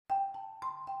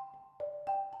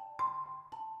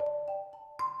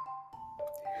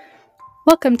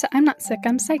Welcome to I'm Not Sick,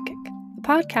 I'm Psychic, a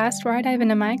podcast where I dive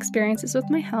into my experiences with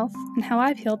my health and how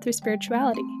I've healed through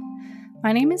spirituality.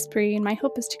 My name is Bree, and my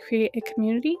hope is to create a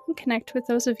community and connect with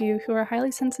those of you who are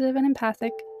highly sensitive and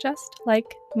empathic, just like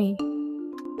me.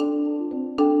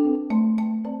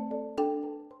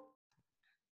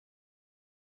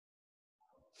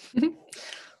 Thank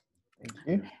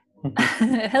you.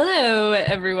 Hello,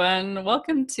 everyone.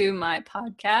 Welcome to my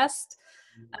podcast.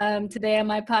 Today on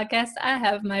my podcast, I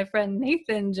have my friend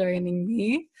Nathan joining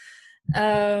me.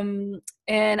 And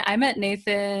I met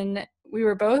Nathan. We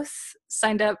were both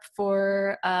signed up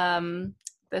for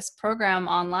this program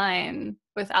online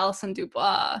with Alison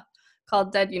Dubois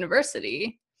called Dead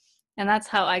University. And that's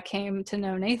how I came to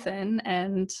know Nathan.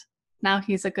 And now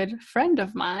he's a good friend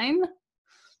of mine.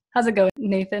 How's it going,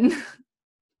 Nathan?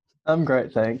 I'm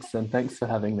great, thanks, and thanks for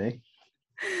having me.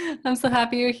 I'm so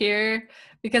happy you're here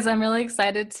because I'm really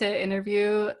excited to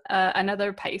interview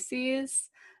another Pisces.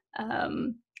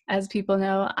 As people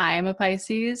know, I am a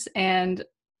Pisces, and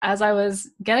as I was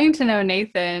getting to know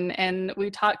Nathan and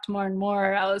we talked more and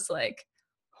more, I was like,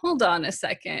 hold on a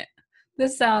second.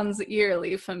 This sounds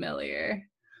eerily familiar.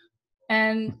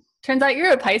 And turns out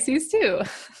you're a Pisces too.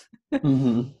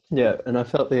 Mm-hmm. Yeah, and I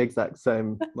felt the exact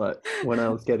same like when I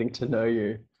was getting to know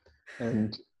you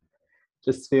and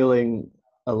just feeling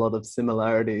a lot of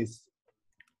similarities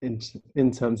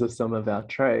in terms of some of our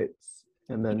traits.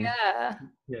 And then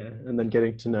and then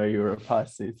getting to know you were a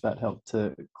Pisces, that helped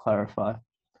to clarify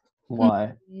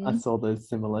why I saw those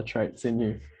similar traits in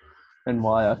you and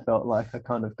why I felt like I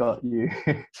kind of got you.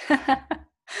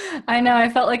 I know, I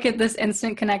felt like this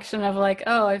instant connection of like,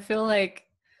 oh, I feel like,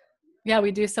 yeah,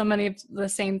 we do so many of the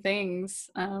same things.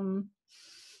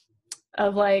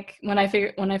 Of like when I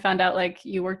found out like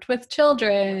you worked with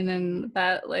children and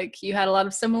that like you had a lot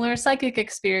of similar psychic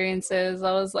experiences,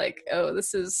 I was like, oh,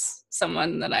 this is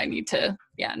someone that I need to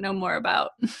know more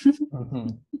about. Mm-hmm.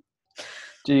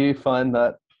 Do you find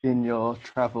that in your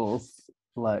travels,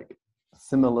 like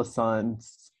similar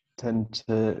signs tend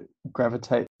to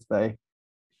gravitate? They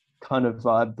kind of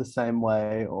vibe the same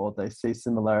way, or they see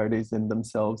similarities in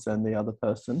themselves and the other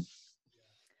person?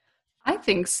 I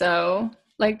think so.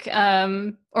 Like,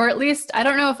 or at least I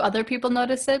don't know if other people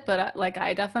notice it, but like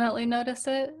I definitely notice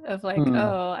it of like,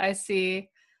 oh, I see,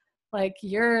 like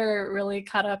you're really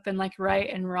caught up in like right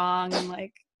and wrong and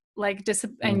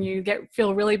and you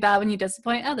feel really bad when you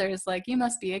disappoint others. Like you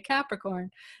must be a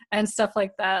Capricorn and stuff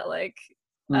like that. Like,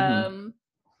 and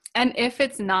if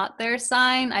it's not their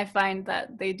sign, I find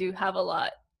that they do have a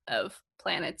lot of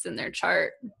planets in their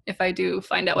chart. If I do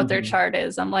find out what their chart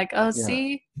is, I'm like, oh,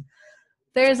 see,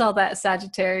 there's all that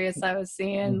Sagittarius I was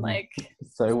seeing. Like,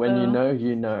 so when you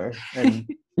know, and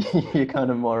you're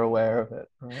kind of more aware of it,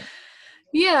 right?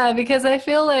 Yeah, because I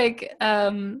feel like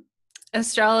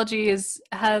astrology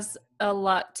has a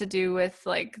lot to do with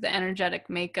like the energetic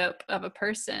makeup of a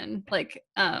person. Like,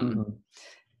 and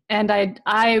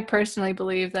I personally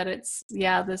believe that it's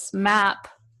this map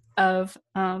of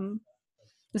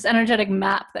this energetic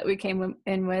map that we came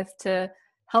in with to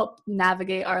help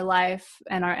navigate our life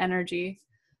and our energy.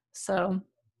 So,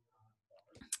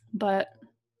 but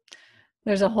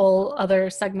there's a whole other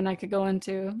segment I could go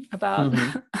into about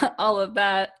all of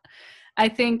that. I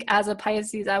think as a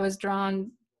Pisces, I was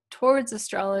drawn towards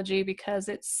astrology because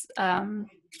it's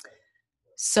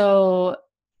so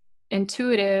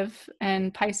intuitive,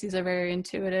 and Pisces are very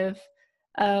intuitive.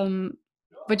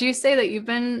 Would you say that you've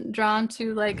been drawn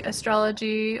to like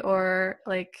astrology or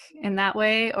like in that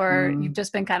way, or you've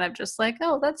just been kind of just like,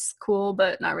 oh, that's cool,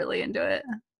 but not really into it?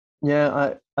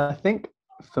 Yeah, I think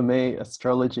for me,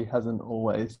 astrology hasn't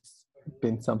always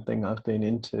been something I've been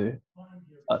into.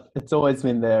 It's always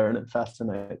been there and it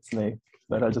fascinates me,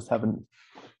 but I just haven't,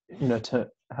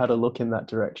 had a look in that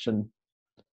direction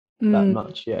that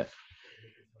much yet.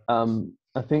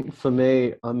 I think for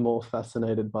me, I'm more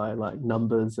fascinated by like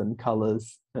numbers and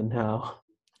colors and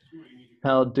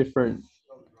how different,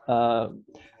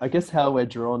 I guess how we're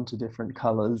drawn to different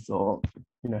colors, or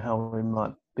how we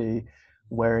might be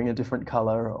wearing a different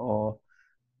color, or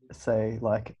say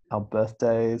like our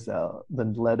birthdays, the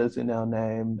letters in our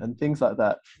name and things like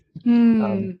that,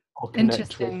 all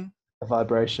connect with a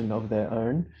vibration of their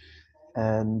own.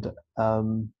 And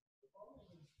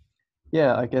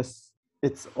I guess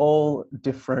it's all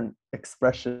different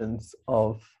expressions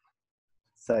of,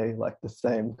 say, like the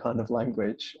same kind of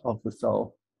language of the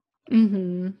soul.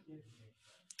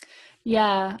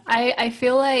 Yeah, I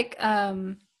feel like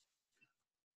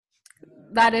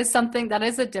that is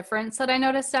a difference that I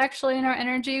noticed actually in our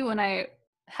energy when I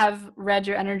have read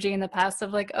your energy in the past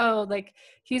of like, oh, like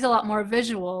he's a lot more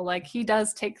visual. Like he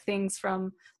does take things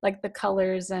from like the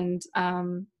colors and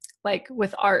like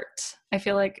with art, I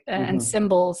feel like, and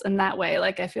symbols in that way.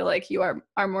 Like I feel like you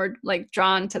are more like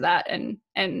drawn to that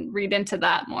and read into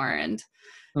that more. And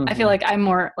I feel like I'm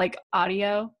more like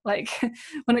audio, like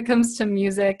when it comes to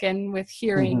music and with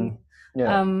hearing.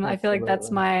 Yeah, I feel like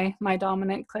that's my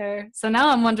dominant clair. So now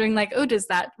I'm wondering like, oh, does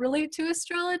that relate to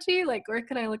astrology? Like where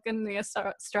could I look in the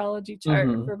astrology chart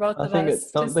for both of us? I think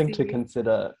it's something to see?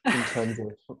 consider in terms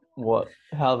of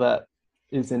how that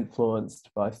is influenced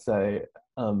by, say,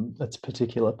 a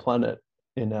particular planet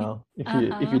in our,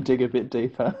 if you dig a bit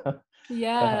deeper.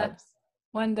 Yeah, perhaps.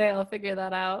 one day I'll figure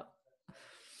that out.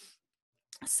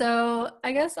 So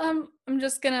I guess I'm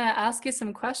just gonna ask you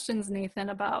some questions, Nathan,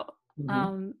 about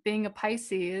being a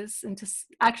Pisces, and to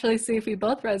actually see if we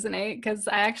both resonate, because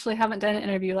I actually haven't done an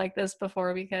interview like this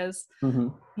before, because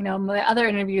you know, my other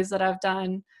interviews that I've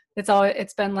done,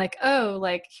 it's been like, oh,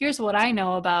 like here's what I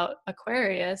know about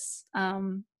Aquarius.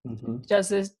 Do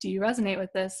you resonate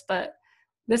with this? But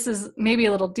this is maybe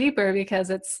a little deeper,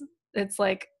 because it's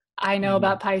like, I know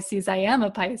about Pisces, I am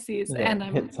a Pisces, and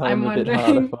I'm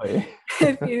wondering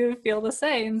if you feel the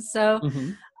same. So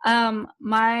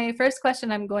my first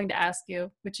question I'm going to ask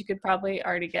you, which you could probably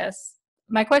already guess,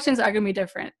 my questions are going to be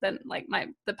different than like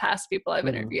the past people I've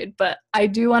interviewed, but I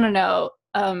do want to know,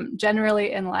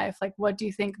 generally in life, like what do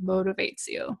you think motivates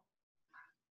you?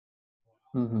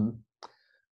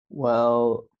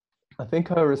 Well, I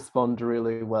think I respond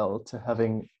really well to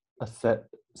having a set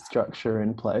structure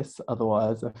in place.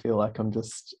 Otherwise, I feel like I'm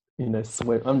just,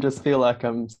 feel like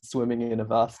I'm swimming in a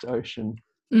vast ocean.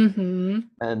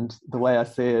 And the way I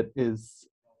see it is,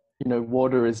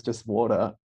 water is just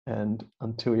water, and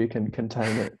until you can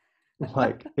contain it,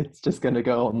 like it's just going to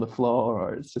go on the floor,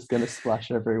 or it's just going to splash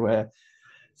everywhere.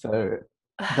 So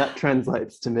that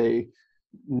translates to me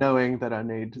knowing that I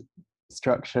need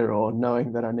structure, or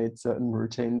knowing that I need certain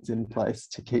routines in place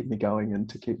to keep me going and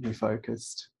to keep me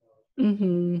focused.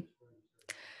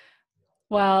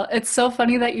 Well, it's so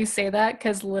funny that you say that,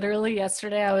 because literally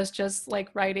yesterday I was just like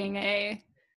writing a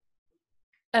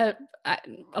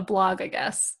blog, I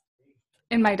guess,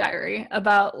 in my diary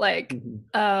about like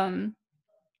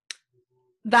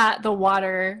that the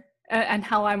water and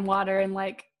how I'm water, and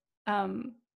like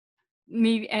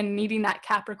needing that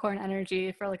Capricorn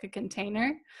energy for like a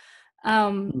container,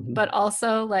 but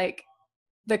also like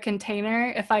the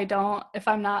container, if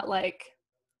I'm not like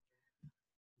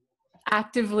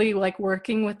actively like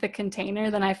working with the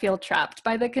container, then I feel trapped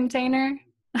by the container.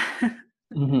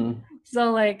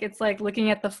 So like it's like looking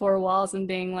at the four walls and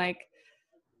being like,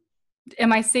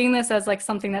 am I seeing this as like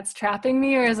something that's trapping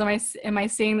me, or am I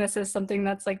seeing this as something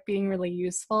that's like being really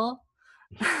useful?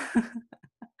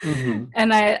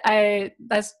 And I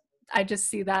just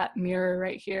see that mirror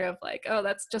right here of like, oh,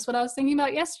 that's just what I was thinking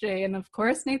about yesterday, and of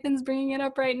course Nathan's bringing it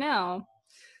up right now.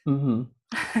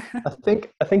 I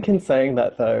think in saying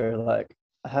that though, like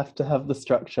I have to have the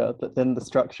structure, but then the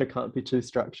structure can't be too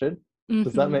structured.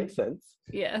 Does that make sense?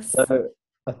 Yes. So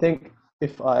I think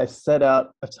if I set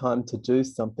out a time to do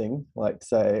something, like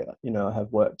say, I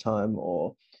have work time,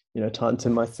 or, time to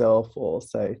myself, or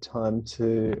say time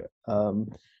to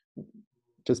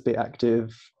just be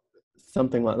active,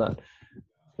 something like that.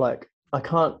 Like I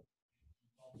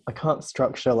can't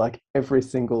structure like every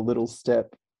single little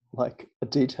step, like a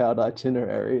detailed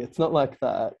itinerary. It's not like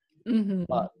that.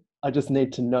 But I just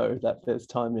need to know that there's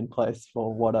time in place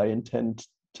for what I intend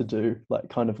to do, like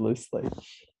kind of loosely.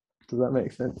 Does that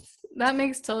make sense? That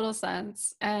makes total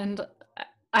sense. And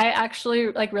I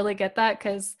actually like really get that,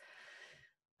 because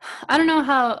I don't know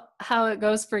how it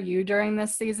goes for you during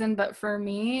this season, but for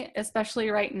me, especially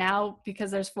right now,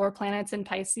 because there's 4 planets in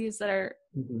Pisces that are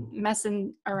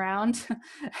messing around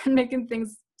and making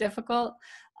things difficult,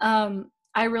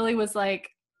 I really was like,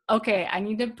 okay, I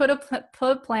need to put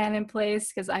a plan in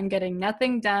place, because I'm getting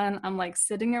nothing done. I'm like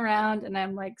sitting around and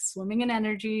I'm like swimming in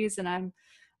energies, and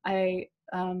I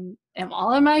am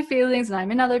all in my feelings, and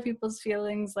I'm in other people's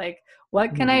feelings. Like,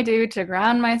 what can I do to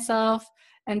ground myself,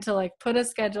 and to like put a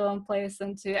schedule in place,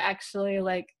 and to actually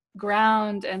like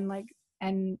ground and like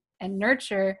and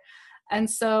nurture. And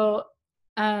so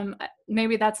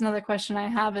maybe that's another question I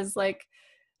have, is like,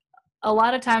 a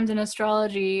lot of times in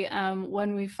astrology,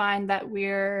 when we find that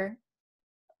we're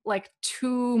like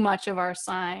too much of our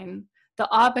sign, the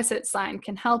opposite sign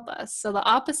can help us. So the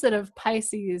opposite of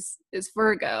Pisces is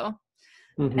Virgo.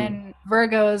 And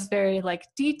Virgo is very like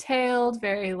detailed,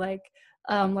 very like,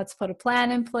 let's put a plan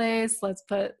in place, let's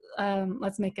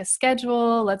make a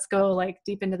schedule, let's go like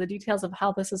deep into the details of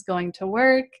how this is going to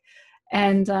work.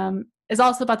 and is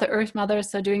also about the Earth Mother.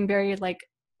 So doing very like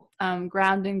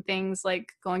grounding things,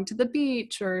 like going to the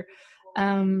beach, or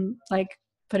like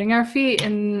putting our feet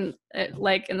in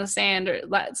like in the sand, or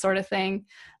that sort of thing.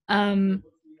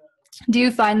 Do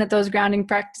you find that those grounding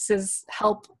practices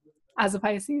help as a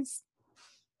Pisces?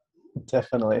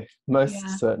 Definitely, most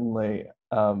Yeah. certainly.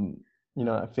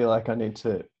 I feel like I need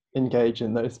to engage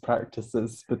in those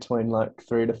practices between like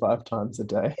 3 to 5 times a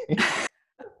day.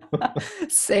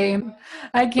 Same.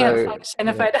 I can't So function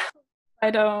if yeah.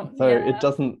 I don't. So Yeah.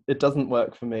 it doesn't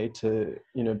work for me to,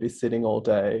 be sitting all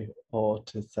day, or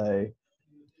to say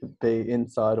be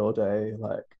inside all day.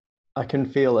 Like, I can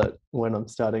feel it when I'm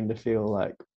starting to feel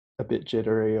like a bit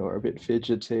jittery or a bit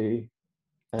fidgety,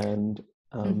 and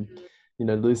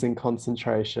losing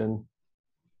concentration.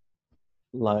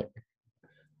 Like,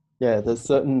 yeah, there's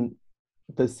certain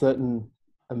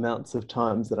amounts of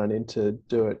times that I need to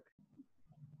do it.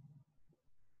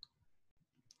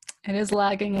 It is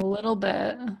lagging a little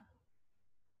bit.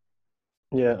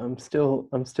 Yeah, I'm still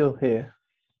here.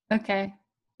 Okay.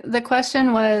 The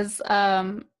question was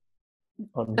On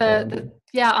grounding.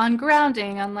 on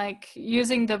grounding, on like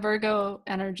using the Virgo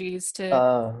energies to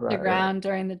Right. ground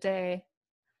during the day.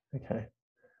 Okay.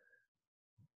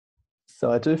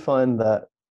 So I do find that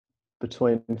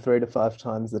between 3 to 5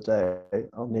 times a day,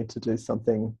 I'll need to do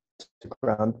something to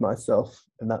ground myself,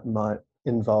 and that might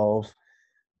involve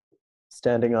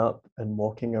standing up and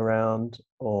walking around,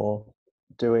 or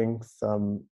doing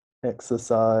some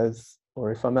exercise,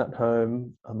 or if I'm at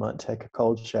home, I might take a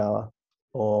cold shower,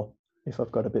 or if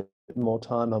I've got a bit more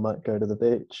time, I might go to the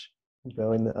beach and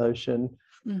go in the ocean.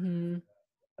 Mm-hmm.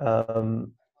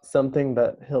 Something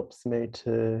that helps me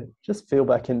to just feel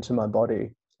back into my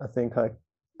body. I think I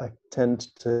tend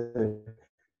to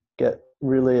get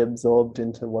really absorbed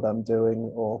into what I'm doing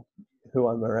or who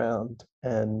I'm around,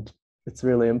 and it's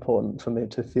really important for me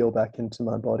to feel back into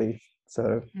my body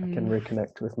so I can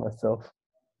reconnect with myself.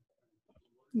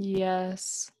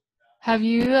 Yes. Have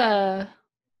you had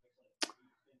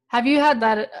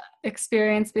that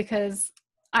experience? Because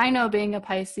I know, being a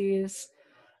Pisces,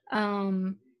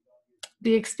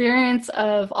 the experience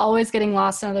of always getting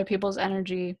lost in other people's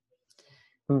energy,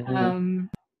 Mm-hmm.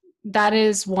 that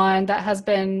is one that has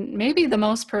been maybe the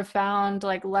most profound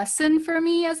like lesson for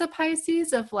me as a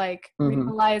Pisces, of like Mm-hmm.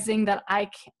 realizing that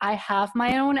I have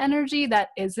my own energy that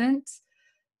isn't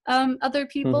other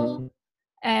people, Mm-hmm.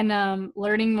 and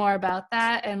learning more about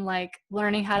that, and like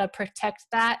learning how to protect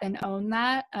that and own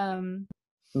that.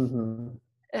 Mm-hmm.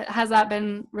 Has that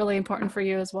been really important for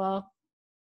you as well?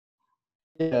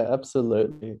 Yeah,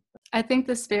 absolutely. I think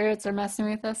the spirits are messing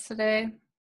with us today.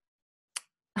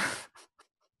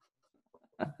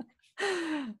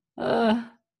 uh,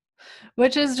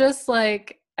 which is just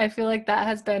like, I feel like that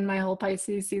has been my whole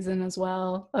Pisces season as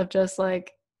well, of just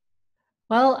like,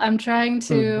 well, I'm trying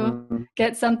to Mm-hmm.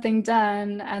 get something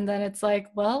done, and then it's like,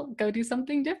 well, go do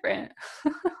something different.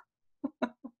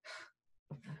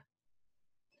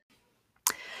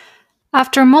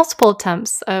 After multiple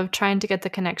attempts of trying to get the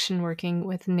connection working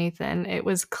with Nathan, it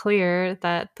was clear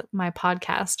that my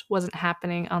podcast wasn't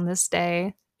happening on this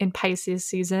day in Pisces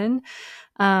season.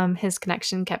 His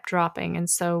connection kept dropping, and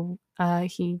so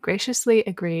he graciously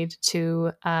agreed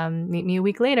to meet me a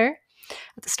week later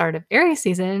at the start of Aries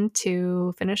season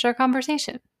to finish our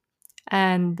conversation.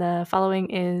 And the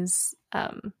following is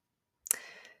the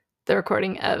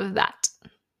recording of that.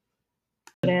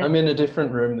 I'm in a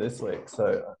different room this week,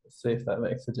 so see if that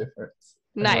makes a difference.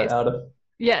 Nice.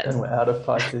 And we're out of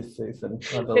Pisces season,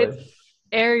 I believe. It's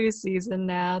Aries season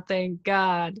now, thank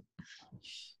God.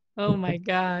 Oh my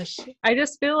gosh. I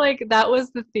just feel like that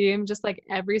was the theme, just like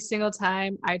every single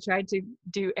time I tried to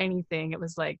do anything, it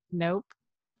was like, nope.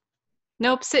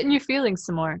 Nope, sit in your feelings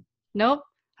some more. Nope.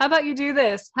 How about you do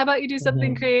this? How about you do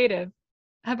something creative?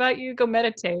 How about you go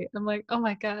meditate? I'm like, oh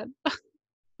my God.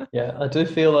 Yeah, I do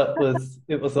feel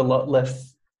it was a lot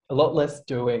less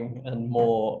doing and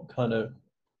more kind of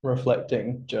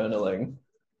reflecting, journaling,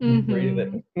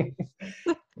 breathing in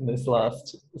this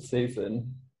last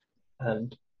season.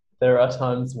 And there are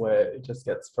times where it just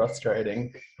gets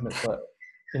frustrating, and it's like,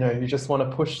 you just want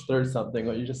to push through something,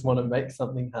 or you just want to make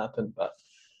something happen, but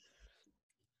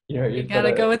You you've got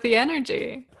gotta to go with the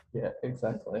energy. Yeah,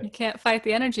 exactly. You can't fight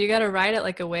the energy. You gotta ride it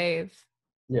like a wave.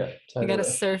 Yeah, You gotta totally.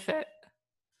 surf it.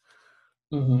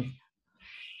 Mm-hmm.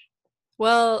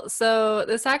 Well, so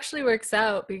this actually works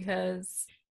out because,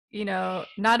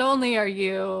 not only are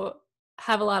you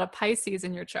have a lot of Pisces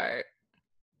in your chart,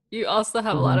 you also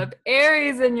have a lot of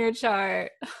Aries in your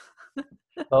chart.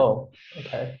 Oh,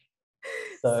 okay.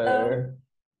 So So,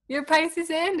 you're Pisces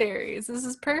and Aries. This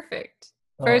is perfect.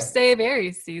 oh, First day of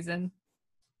Aries season.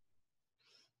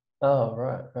 Oh,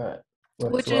 right, right.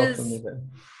 Works which well for me is,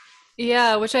 then.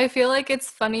 yeah, which I feel like it's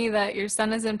funny that your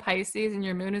sun is in Pisces and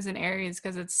your moon is in Aries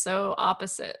because it's so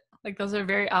opposite. Like those are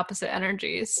very opposite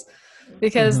energies.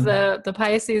 Because Hmm. the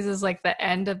Pisces is like the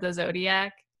end of the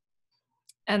zodiac,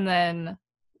 and then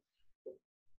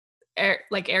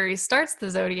like Aries starts the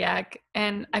zodiac,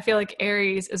 and I feel like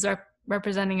Aries is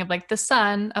representing of like the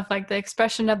sun, of like the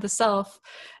expression of the self,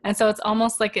 and so it's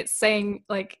almost like it's saying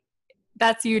like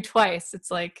that's you twice. It's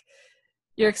like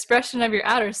your expression of your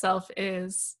outer self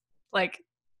is like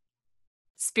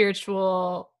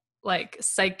spiritual, like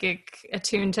psychic,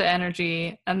 attuned to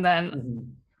energy, and then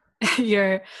Hmm.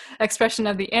 your expression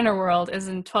of the inner world is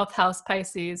in 12th house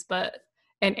Pisces, but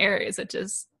in Aries, which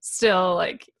is still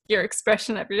like your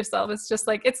expression of yourself. It's just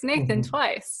like it's Nathan Hmm.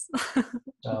 twice.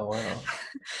 Oh, wow.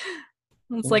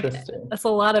 It's like Interesting. that's a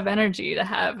lot of energy to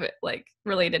have it like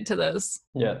related to those.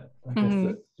 Yeah, I guess Mm-hmm.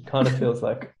 it kind of feels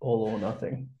like all or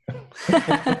nothing.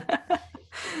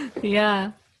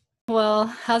 Yeah. Well,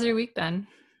 how's your week been?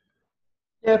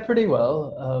 Yeah, pretty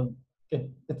well.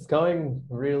 It's going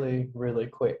really, really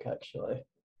quick, actually.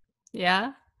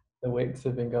 Yeah, The weeks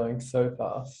have been going so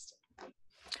fast.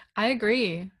 I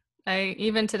agree. I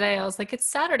even today I was like, it's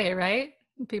Saturday, right?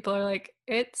 And people are like,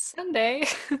 it's Sunday.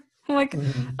 I'm like,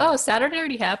 Mhm. oh, Saturday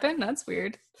already happened? That's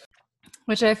weird.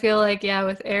 Which I feel like, yeah,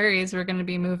 with Aries, we're going to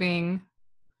be moving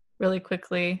really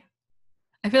quickly.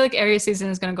 I feel like Aries season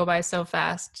is going to go by so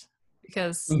fast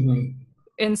because Mhm.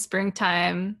 in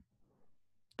springtime,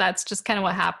 that's just kind of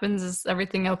what happens is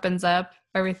everything opens up.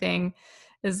 Everything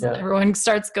is, Yeah. everyone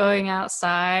starts going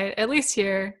outside, at least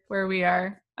here where we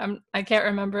are. I can't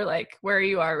remember like where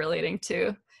you are relating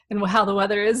to and how the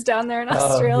weather is down there in Oh, yeah.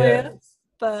 Australia.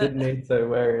 But Sydney, so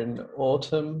we're in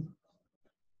autumn,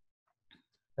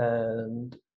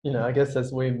 and I guess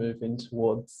as we moving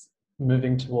towards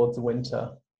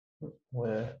winter,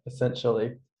 we're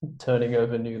essentially turning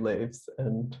over new leaves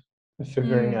and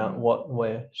figuring out mm, what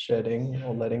we're shedding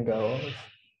or letting go of.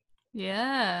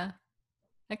 yeah,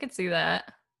 I could see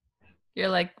that. You're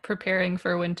like preparing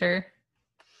for winter.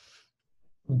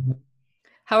 Mhm.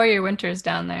 How are your winters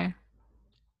down there?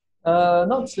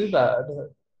 Not too bad.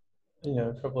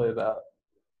 Probably about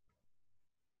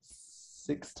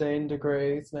 16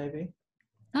 degrees maybe.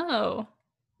 Oh,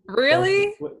 Celsius.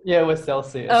 really? Yeah, we're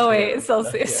Celsius Oh here. wait,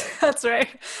 Celsius. That's right.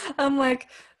 I'm like,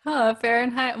 oh,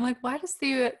 Fahrenheit. I'm like, why does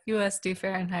the US do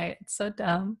Fahrenheit? It's so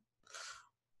dumb.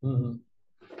 Hmm.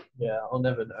 Yeah, I'll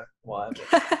never know why,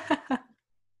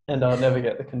 and I'll never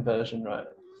get the conversion right.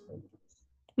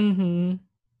 Mm-hmm.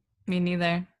 Me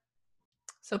neither.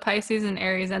 So Pisces and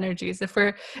Aries energies. If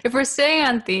we're staying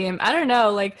on theme, I don't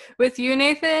know. Like with you,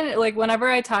 Nathan. Like whenever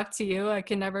I talk to you, I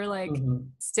can never like Hmm.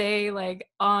 stay like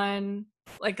on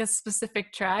like a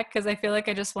specific track because I feel like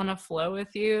I just want to flow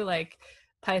with you. Like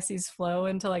Pisces flow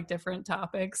into like different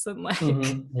topics and like.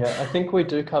 Hmm. Yeah, I think we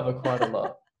do cover quite a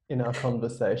lot in our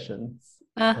conversations,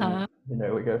 and Uh-huh.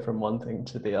 we go from one thing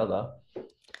to the other,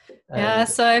 Yeah, and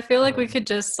so I feel like we um, could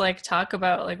just like talk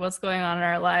about like what's going on in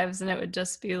our lives and it would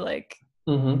just be like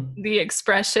mhm. the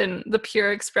expression, the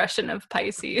pure expression of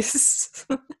Pisces.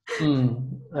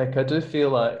 Like I do feel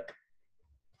like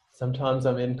sometimes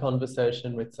I'm in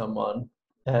conversation with someone,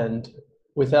 and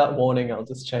without warning, I'll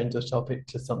just change the topic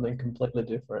to something completely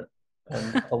different,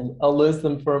 and I'll lose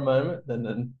them for a moment, and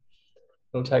then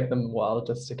it'll take them a while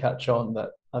just to catch on that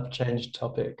I've changed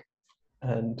topic.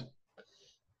 And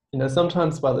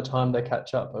sometimes by the time they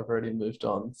catch up, I've already moved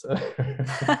on. So,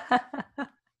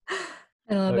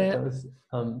 I so love it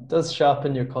it. does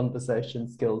sharpen your conversation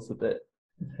skills a bit,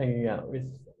 hanging out with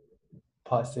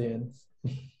Pisceans.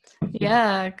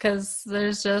 Yeah, because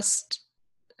there's just,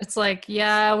 it's like,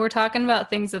 yeah, we're talking about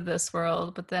things of this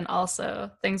world, but then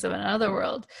also things of another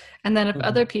world. And then if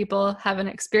other Mhm. people haven't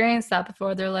experienced that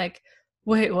before, they're like,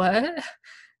 wait, what?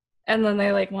 And then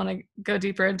they like want to go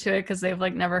deeper into it because they've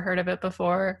like never heard of it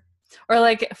before. Or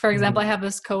like, for example, I Mhm. have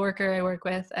this coworker I work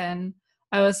with, and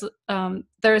I was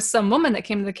there was some woman that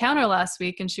came to the counter last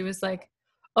week, and she was like,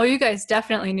 "Oh, you guys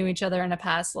definitely knew each other in a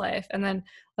past life." And then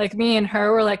like me and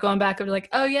her were like going back and like,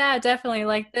 "Oh yeah, definitely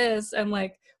like this," and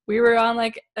like we were on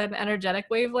like an energetic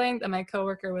wavelength, and my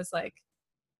coworker was like,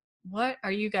 "What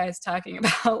are you guys talking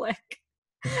about?" Like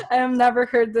I have never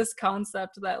heard this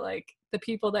concept that like the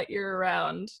people that you're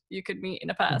around you could meet in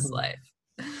a past Mhm. life.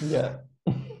 Yeah.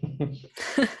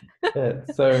 Yeah.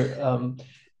 So,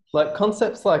 like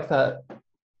concepts like that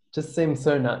just seem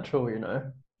so natural.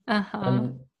 Uh-huh.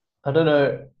 And I don't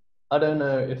know, I don't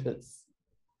know if it's,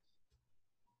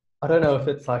 I don't know if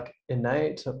it's like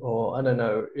innate, or I don't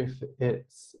know if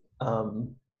it's,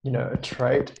 a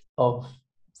trait of,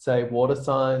 say, water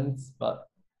signs, but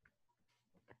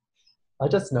I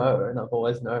just know, and I've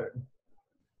always known.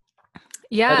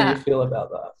 How do you Yeah, feel about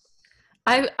that?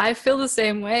 I feel the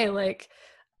same way. Like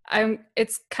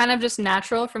it's kind of just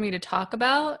natural for me to talk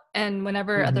about, and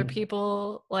whenever other Mm-hmm.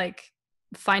 people like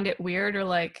find it weird or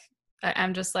like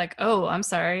I'm just like, oh, I'm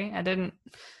sorry, I didn't,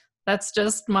 that's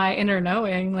just my inner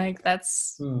knowing, like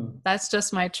Mm. that's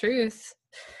just my truth.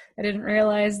 I didn't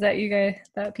realize that you guys,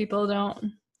 that people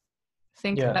don't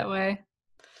think Yeah. that way.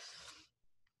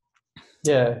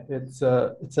 Yeah, it's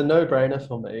a no-brainer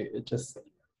for me. It just,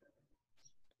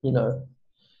 you know,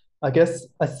 I guess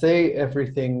I see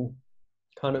everything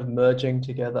kind of merging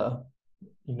together,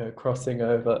 crossing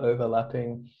over,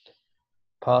 overlapping,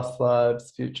 past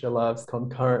lives, future lives,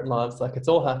 concurrent lives, like it's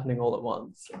all happening all at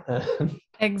once.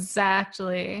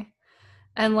 Exactly.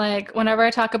 And like whenever I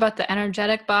talk about the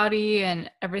energetic body and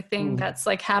everything Mm, that's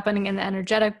like happening in the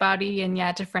energetic body, and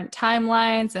yeah, different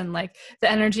timelines and like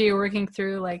the energy you're working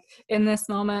through, like in this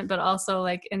moment, but also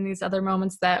like in these other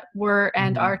moments that were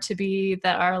and are mhm, to be,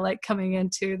 that are like coming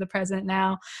into the present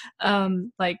now.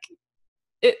 Like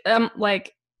it,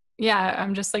 like, yeah,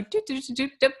 I'm just like, doop, doop,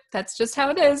 doop, doop, that's just how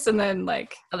it is. And then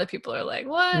like other people are like,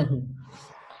 what?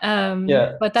 mhm.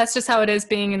 Yeah. But that's just how it is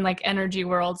being in like energy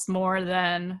worlds more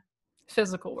than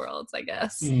physical worlds, I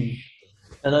guess. Mm.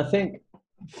 And I think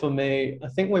for me, I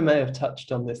think we may have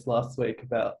touched on this last week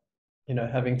about,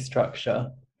 having structure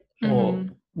or,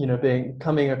 Mm-hmm. being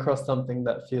coming across something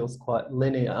that feels quite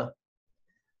linear.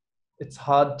 It's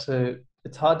hard to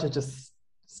just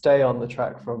stay on the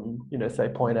track from, say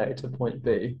point A to point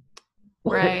B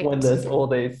when Right. there's all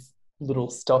these little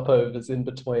stopovers in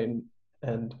between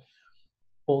and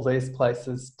all these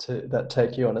places that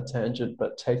take you on a tangent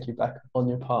but take you back on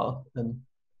your path. And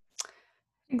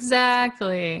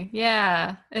Exactly.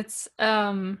 Yeah.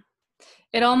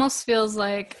 It almost feels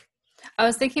like, I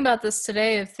was thinking about this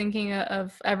today, of thinking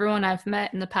of everyone I've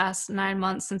met in the past 9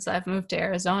 months since I've moved to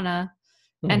Arizona,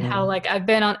 and how Mhm, like I've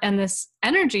been on in this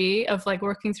energy of like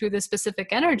working through this specific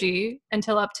energy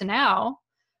until up to now.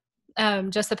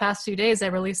 Just the past few days I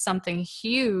released something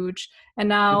huge, and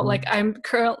now like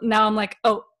mhm, now I'm like,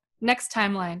 oh, next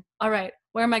timeline, all right,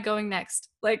 where am I going next?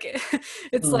 Like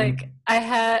it's like mm, I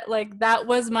had like, that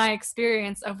was my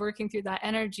experience of working through that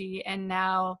energy, and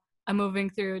now I'm moving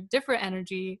through a different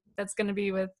energy that's going to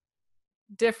be with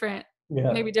different,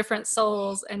 yeah, maybe different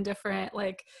souls and different,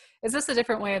 like, is this a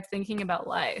different way of thinking about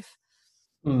life?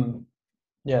 mm,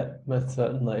 yeah, most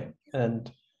certainly.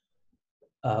 And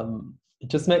it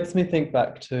just makes me think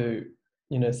back to,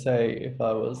 say if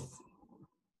I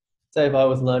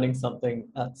was learning something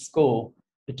at school,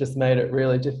 it just made it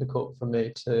really difficult for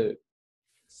me to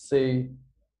see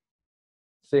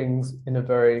things in a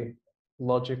very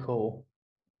logical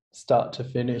start to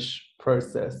finish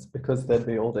process, because there'd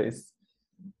be all these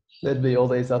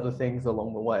other things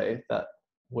along the way that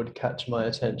would catch my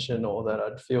attention or that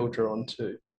I'd feel drawn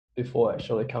to before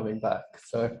actually coming back.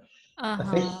 So I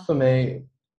think Uh-huh. for me,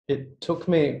 it took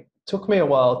me a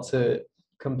while to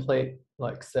complete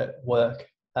like set work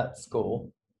at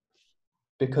school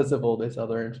because of all this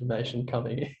other information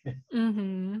coming in.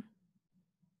 Mm-hmm.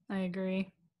 I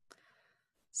agree.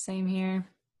 Same here.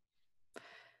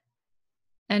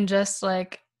 And just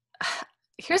like,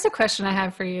 here's a question I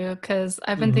have for you, because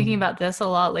I've been thinking Mm-hmm. about this a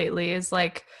lot lately, is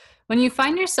like when you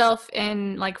find yourself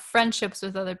in like friendships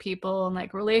with other people and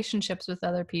like relationships with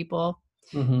other people,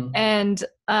 Mm-hmm.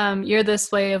 and you're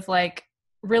this way of like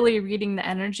really reading the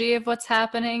energy of what's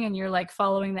happening, and you're like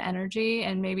following the energy,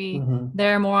 and maybe Mm-hmm.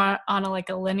 they're more on a like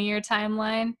a linear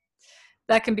timeline.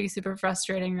 That can be super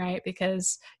frustrating, right?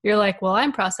 Because you're like, well,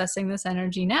 I'm processing this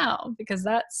energy now because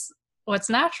that's what's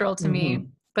natural to me. Mm-hmm.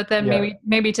 But then Yeah.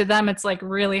 maybe to them it's like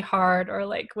really hard, or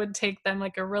like would take them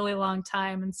like a really long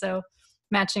time. And so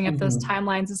matching up those Mm-hmm.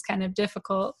 timelines is kind of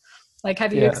difficult. Like,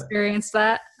 have you Yeah. experienced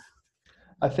that?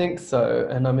 I think so.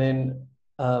 And I mean,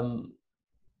 um,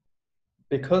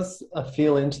 because I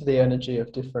feel into the energy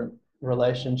of different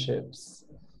relationships,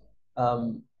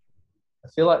 um, I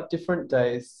feel like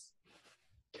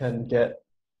can get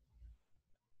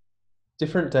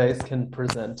different days can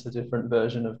present a different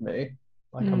version of me.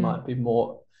 Like Mm, I might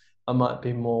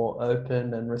be more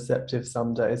open and receptive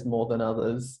some days more than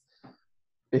others,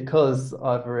 because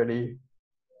I've already,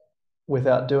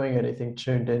 without doing anything,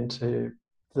 tuned into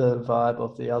the vibe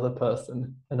of the other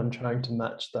person and I'm trying to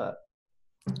match that.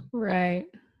 right.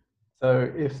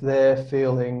 So if they're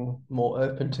feeling more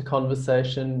open to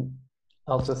conversation,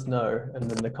 I'll just know and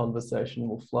then the conversation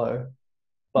will flow.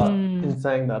 But Mm, in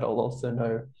saying that, I'll also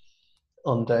know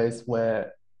on days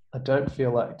where I don't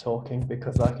feel like talking,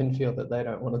 because I can feel that they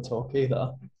don't want to talk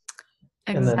either.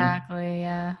 And then, exactly.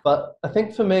 Yeah. but I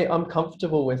think for me, I'm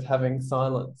comfortable with having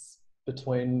silence.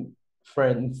 between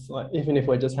friends, like even if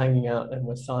we're just hanging out and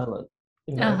we're silent,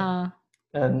 you know. Uh-huh.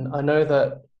 And I know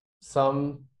that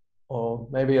some, or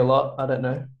maybe a lot, I don't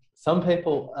know, some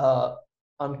people are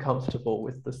uncomfortable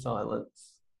with the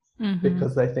silence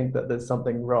because they think that there's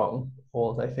something wrong,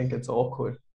 or they think it's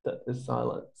awkward that there's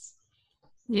silence.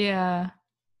 Yeah.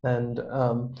 And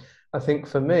I think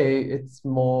for me, it's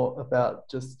more about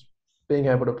just being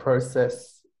able to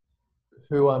process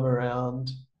who I'm around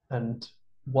and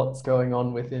what's going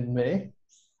on within me.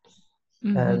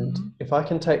 And if I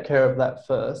can take care of that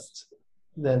first,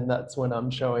 then that's when I'm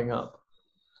showing up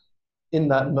in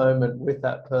that moment with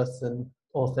that person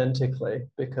authentically,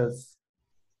 because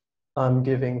I'm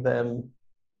giving them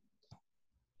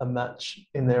a match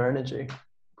in their energy,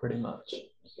 pretty much.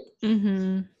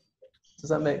 Does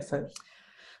that make sense?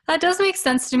 That does make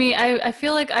sense to me. I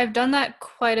feel like I've done that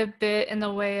quite a bit in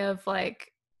the way of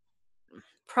like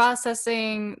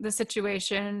processing the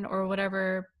situation or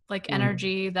whatever like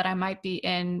energy that I might be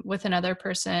in with another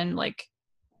person. Like,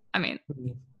 I mean,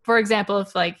 for example,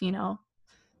 if like, you know,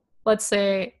 let's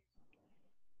say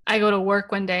I go to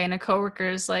work one day and a coworker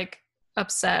is like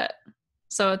upset.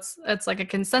 So it's like I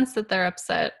can sense that they're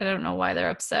upset. I don't know why they're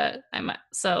upset.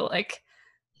 So like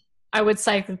I would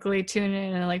cyclically tune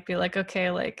in and like be like,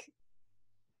 okay, like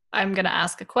I'm going to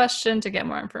ask a question to get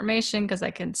more information because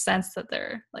I can sense that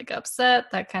they're like upset,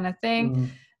 that kind of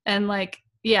thing. And like,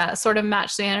 yeah, sort of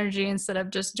match the energy instead of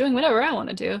just doing whatever I want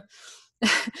to do,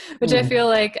 which I feel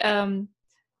like,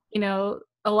 you know,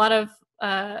 a lot of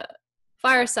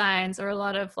fire signs or a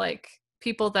lot of like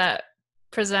people that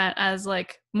present as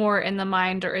like more in the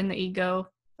mind or in the ego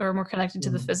or more connected to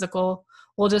the physical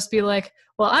will just be like,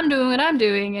 well, I'm doing what I'm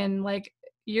doing and like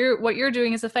what you're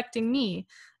doing is affecting me.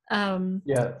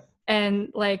 And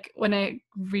like when it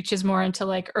reaches more into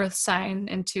like earth sign,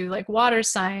 into like water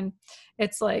sign,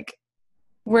 it's like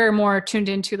we're more tuned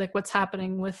into like what's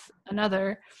happening with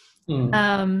another.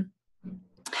 And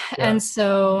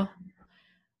so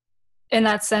in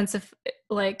that sense, if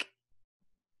like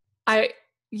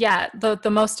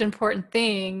the most important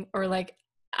thing, or like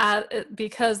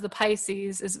because the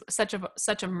Pisces is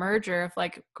such a merger of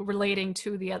like relating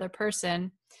to the other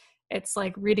person, it's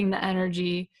like reading the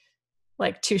energy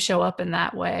like to show up in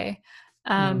that way.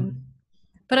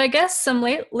 But I guess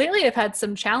lately I've had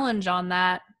some challenge on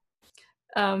that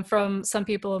from some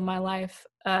people in my life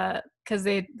because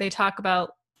they talk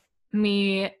about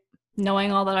me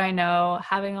knowing all that I know,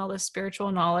 having all this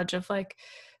spiritual knowledge of like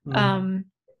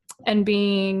and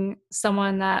being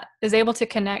someone that is able to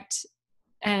connect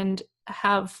and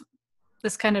have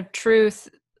this kind of truth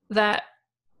that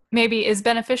maybe is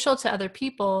beneficial to other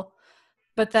people,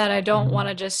 but that I don't want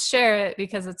to just share it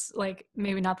because it's like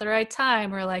maybe not the right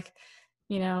time, or like,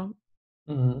 you know,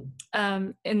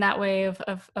 in that way of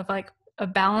like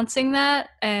of balancing that.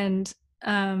 And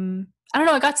I don't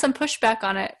know, I got some pushback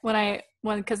on it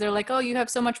because they're like, oh, you have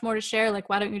so much more to share, like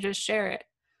why don't you just share it?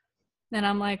 And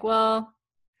I'm like, well,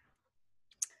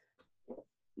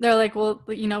 they're like, well,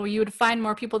 you know, you would find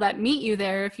more people that meet you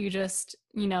there if you just,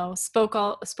 you know, spoke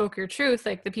your truth.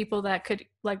 Like the people that could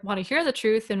like want to hear the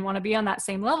truth and want to be on that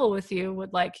same level with you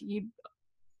would like, you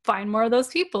find more of those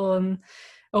people and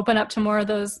open up to more of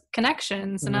those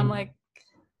connections. And I'm like,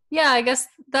 yeah, I guess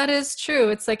that is true.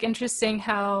 It's like interesting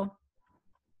how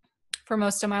for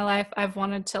most of my life, I've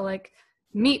wanted to like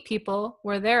meet people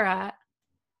where they're at,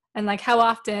 and like how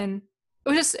often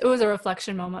it was a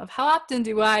reflection moment of how often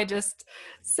do I just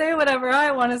say whatever I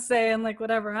want to say and like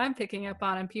whatever I'm picking up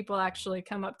on, and people actually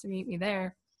come up to meet me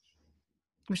there,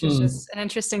 which is just an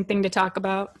interesting thing to talk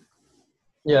about.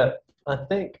 Yeah, I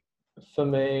think for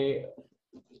me,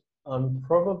 I'm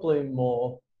probably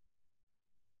more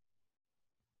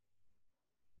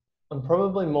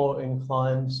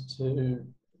inclined to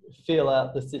feel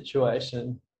out the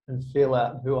situation and feel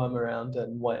out who I'm around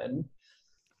and when.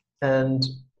 And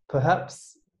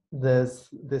perhaps there's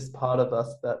this part of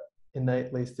us that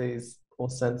innately sees or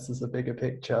senses a bigger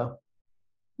picture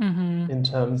in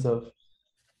terms of,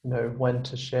 you know, when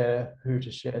to share, who to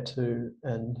share to,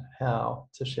 and how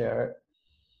to share it.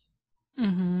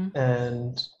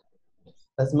 And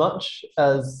as much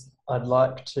as I'd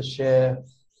like to share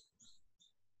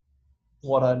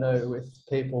what I know with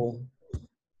people,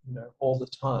 you know, all the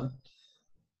time,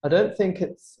 I don't think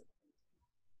it's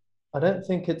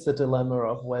a dilemma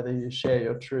of whether you share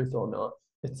your truth or not.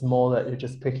 It's more that you're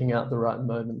just picking out the right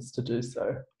moments to do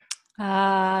so.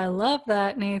 I love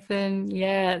that, Nathan.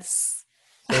 Yes.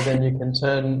 So then you can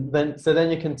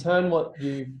turn what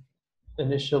you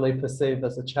initially perceived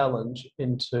as a challenge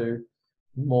into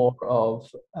more of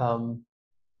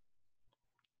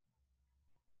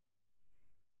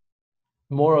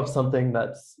more of something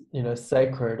that's, you know,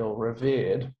 sacred or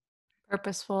revered.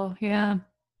 Purposeful, yeah.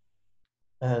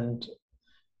 And,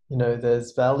 you know,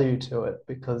 there's value to it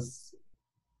because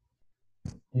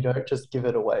you don't just give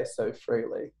it away so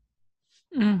freely.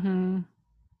 Mm-hmm.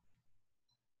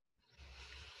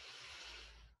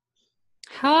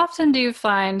 How often do you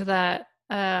find that,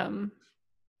 I've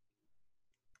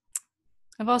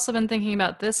also been thinking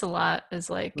about this a lot, is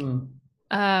like,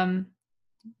 um,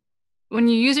 when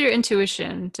you use your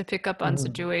intuition to pick up on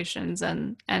situations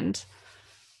and,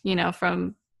 you know,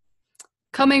 from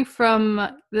coming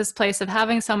from this place of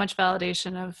having so much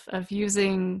validation of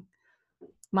using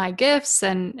my gifts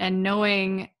and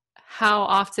knowing how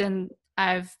often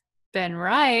I've been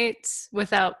right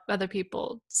without other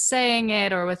people saying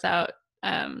it or without,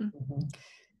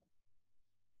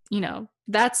 you know,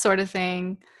 that sort of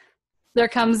thing. There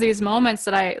comes these moments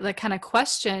that I like kind of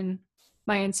question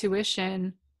my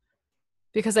intuition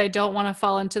because I don't want to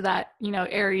fall into that, you know,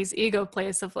 Aries ego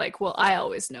place of like, well, I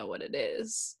always know what it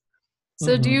is.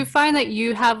 So do you find that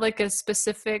you have like a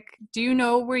specific, do you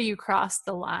know where you cross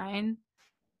the line?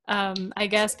 I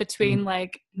guess between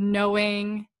like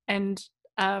knowing and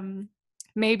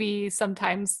maybe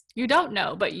sometimes you don't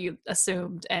know, but you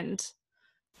assumed, and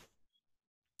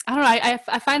I don't know.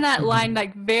 I find that line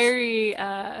like very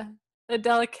a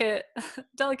delicate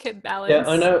balance. Yeah,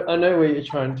 I know where you're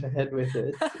trying to head with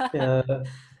this.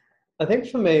 I think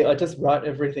for me, I just write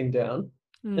everything down.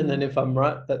 And then if I'm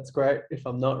right, that's great. If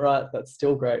I'm not right, that's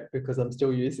still great because I'm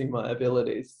still using my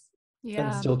abilities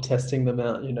and still testing them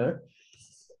out, you know?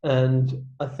 And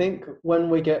I think when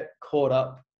we get caught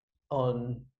up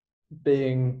on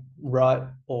being right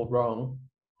or wrong,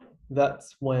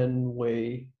 that's when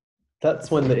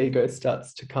the ego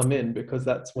starts to come in, because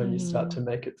that's when you start to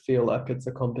make it feel like it's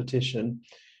a competition,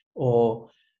 or,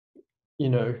 you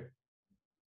know,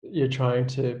 you're trying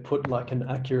to put like an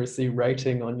accuracy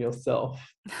rating on yourself.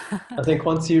 I think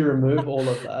once you remove all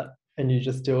of that and you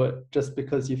just do it just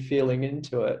because you're feeling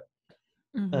into it,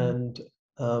 and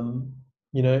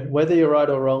you know, whether you're right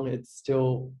or wrong, it's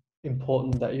still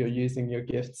important that you're using your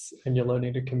gifts and you're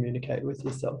learning to communicate with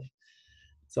yourself.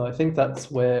 So I think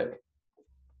that's where,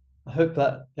 I hope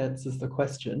that answers the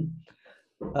question.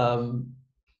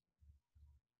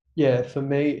 Yeah, for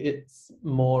me, it's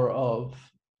more of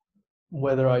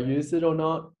whether I use it or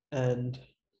not, and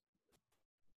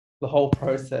the whole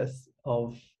process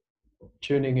of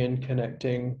tuning in,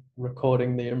 connecting,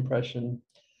 recording the impression,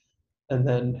 and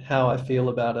then how I feel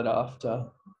about it after.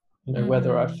 You know,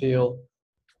 whether I feel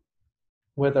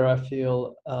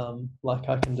like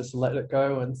I can just let it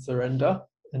go and surrender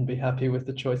and be happy with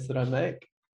the choice that I make,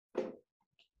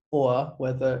 or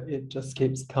whether it just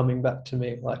keeps coming back to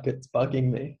me like it's bugging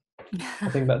me. I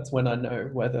think that's when I know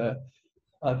whether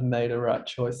I've made a right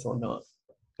choice or not.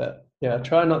 But yeah, I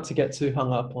try not to get too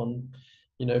hung up on,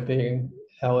 you know, being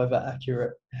however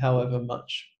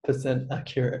much percent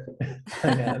accurate I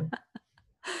am.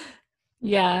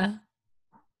 Yeah.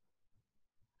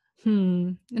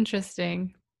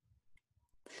 Interesting.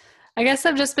 I guess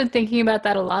I've just been thinking about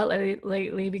that a lot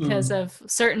lately because of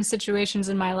certain situations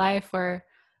in my life where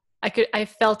I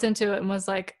felt into it and was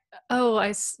like,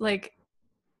 oh, like,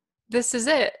 this is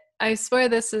it. I swear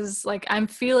this is like, I'm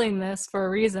feeling this for a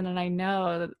reason and I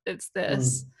know that it's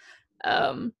this.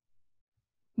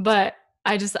 But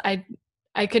I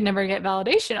could never get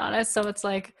validation on it. So it's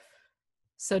like,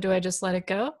 so do I just let it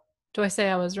go? Do I say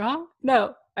I was wrong?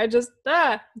 No, I just,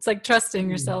 it's like trusting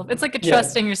yourself. It's like a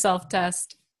trusting yourself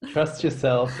test. Trust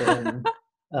yourself and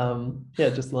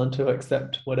just learn to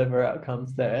accept whatever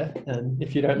outcome's there. And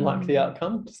if you don't like the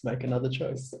outcome, just make another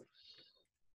choice.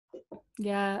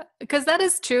 Yeah, because that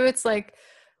is true. It's like,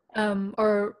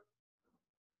 or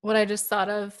what I just thought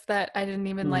of that I didn't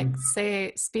even like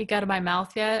speak out of my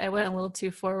mouth yet. I went a little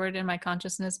too forward in my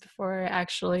consciousness before I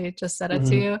actually just said it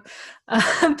to you.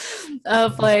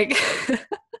 Of like,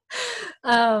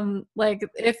 like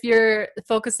if you're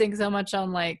focusing so much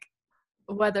on like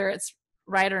whether it's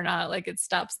right or not, like it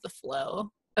stops the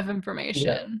flow of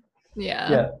information.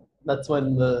 Yeah. That's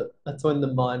when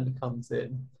the mind comes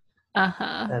in.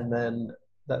 And then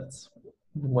that's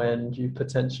when you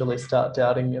potentially start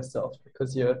doubting yourself,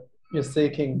 because you're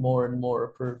seeking more and more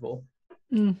approval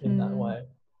in that way.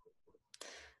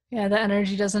 Yeah, the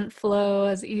energy doesn't flow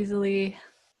as easily.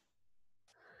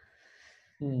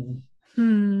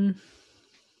 Dang,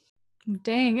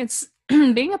 it's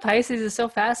being a Pisces is so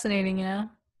fascinating, you know?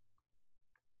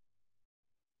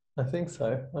 I think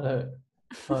so.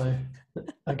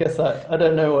 I guess I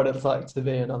don't know what it's like to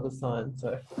be another sign,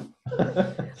 so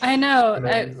I know.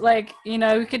 Like, you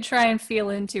know, we could try and feel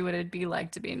into what it'd be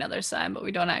like to be another sign, but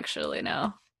we don't actually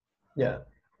know. Yeah.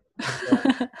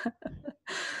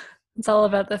 It's all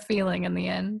about the feeling in the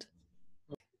end.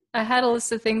 I had a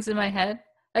list of things in my head.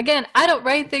 Again, I don't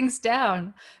write things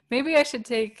down. Maybe I should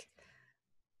take.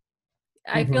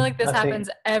 I feel like this happens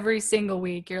every single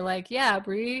week. You're like, yeah,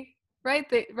 Bree,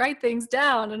 write things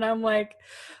down, and I'm like,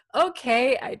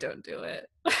 okay, I don't do it.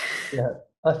 Yeah,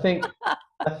 I think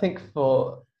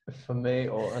for me,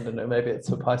 or I don't know, maybe it's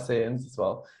for Pisceans as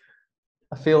well.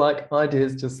 I feel like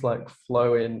ideas just like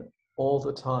flow in all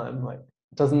the time. Like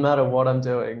it doesn't matter what I'm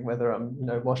doing, whether I'm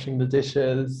washing the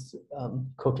dishes,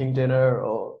 cooking dinner,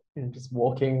 or just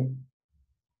walking,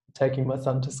 taking my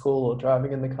son to school, or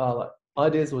driving in the car. Like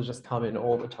ideas will just come in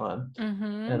all the time,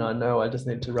 and I know I just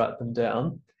need to write them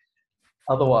down.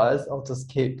 Otherwise, I'll just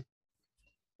keep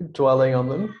dwelling on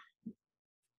them,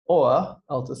 or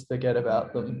I'll just forget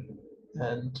about them.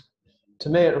 And to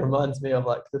me, it reminds me of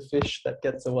like the fish that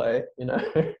gets away,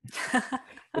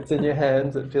 it's in your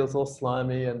hands, it feels all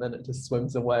slimy, and then it just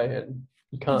swims away, and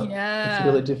you can't, it's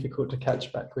really difficult to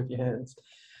catch back with your hands.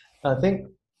 I think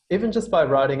even just by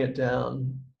writing it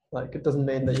down, like it doesn't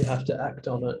mean that you have to act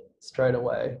on it straight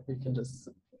away. You can just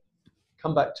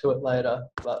come back to it later,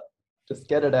 but just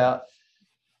get it out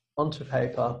onto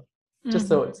paper, just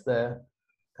so it's there,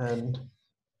 and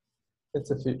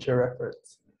it's a future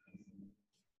reference.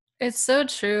 It's so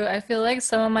true. I feel like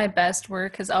some of my best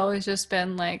work has always just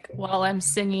been like while I'm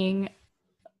singing,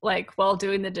 like while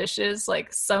doing the dishes,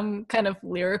 like some kind of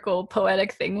lyrical,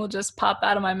 poetic thing will just pop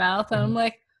out of my mouth, and I'm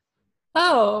like,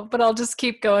 oh, but I'll just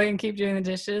keep going and keep doing the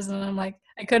dishes, and I'm like,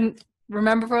 I couldn't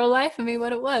remember for the life of me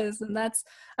what it was. And that's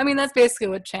basically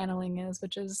what channeling is,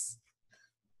 which is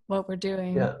what we're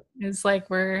doing. Yeah. Is like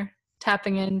we're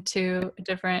tapping into a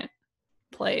different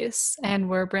place and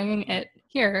we're bringing it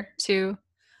here to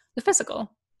the physical.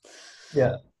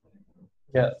 Yeah.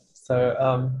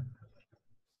 So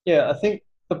I think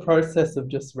the process of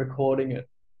just recording it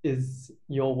is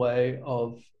your way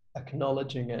of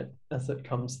acknowledging it as it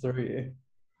comes through you.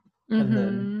 And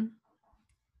then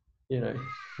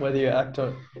whether you act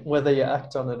on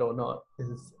it or not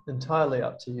is entirely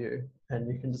up to you, and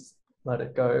you can just let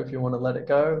it go if you want to let it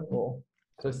go, or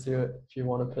pursue it if you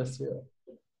want to pursue it.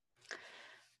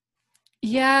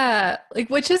 Yeah, like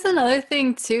which is another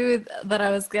thing too that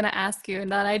I was gonna ask you,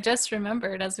 and that I just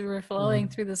remembered as we were flowing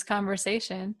through this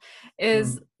conversation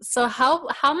is so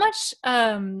how much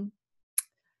I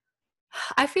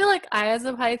feel like I as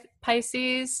a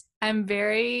Pisces I'm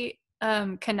very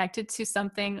connected to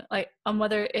something like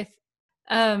whether if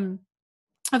of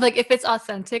like if it's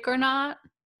authentic or not.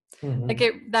 Like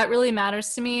that really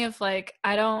matters to me. Of like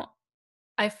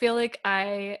I feel like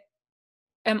I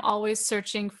am always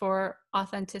searching for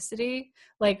authenticity,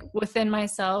 like within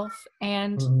myself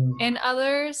and in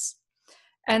others.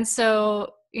 And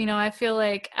so, I feel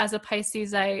like as a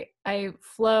Pisces, I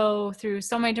flow through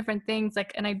so many different things,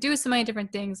 like, and I do so many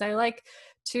different things. I like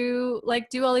to like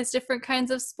do all these different kinds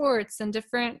of sports and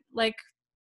different like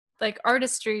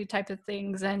artistry type of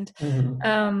things. And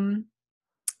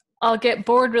I'll get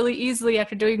bored really easily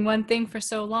after doing one thing for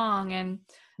so long. And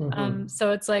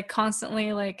so it's like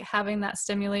constantly like having that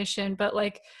stimulation. But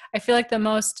like, I feel like the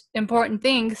most important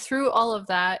thing through all of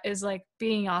that is like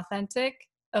being authentic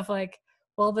of like,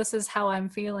 well, this is how I'm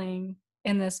feeling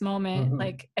in this moment,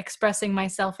 like expressing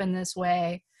myself in this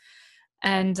way.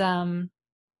 And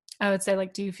I would say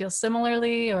like, do you feel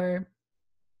similarly or?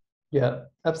 Yeah,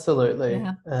 absolutely.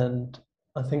 Yeah. And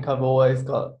I think I've always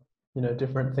got,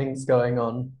 different things going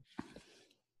on.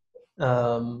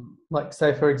 Like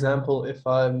say, for example, if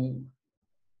I'm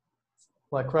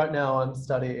like right now I'm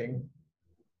studying,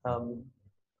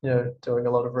 doing a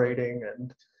lot of reading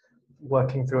and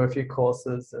working through a few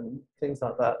courses and things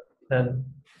like that. And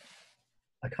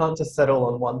I can't just settle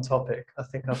on one topic. I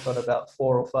think I've got about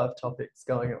 4 or 5 topics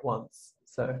going at once.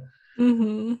 So,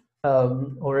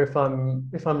 or if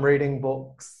I'm reading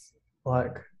books,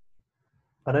 like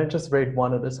I don't just read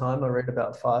one at a time. I read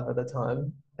about 5 at a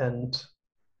time, and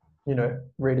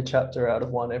read a chapter out of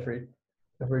one every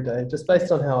day, just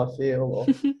based on how I feel. Or,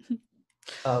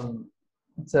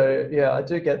 so yeah, I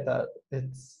do get that.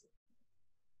 It's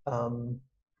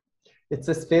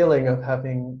this feeling of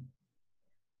having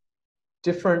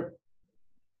different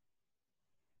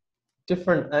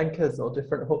anchors or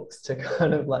different hooks to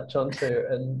kind of latch onto,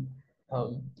 and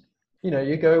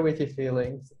you go with your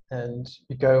feelings and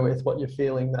you go with what you're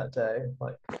feeling that day.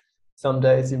 Like some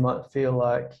days you might feel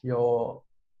like you're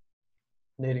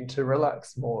needing to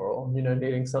relax more, or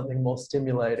needing something more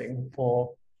stimulating,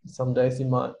 or some days you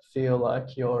might feel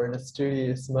like you're in a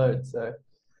studious mode, so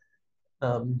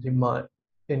you might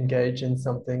engage in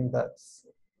something that's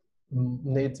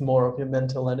needs more of your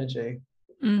mental energy.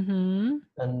 Mm-hmm.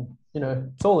 And,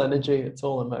 it's all energy, it's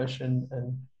all emotion,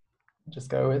 and just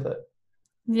go with it.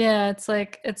 Yeah,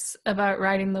 it's about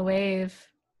riding the wave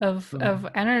of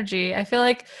energy. I feel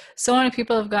like so many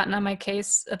people have gotten on my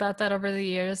case about that over the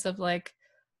years of like,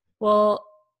 well,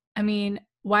 I mean,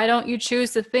 why don't you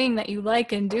choose the thing that you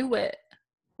like and do it?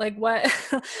 Like what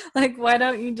like why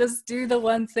don't you just do the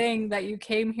one thing that you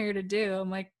came here to do?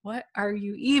 I'm like, what are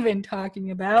you even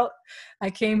talking about? I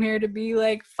came here to be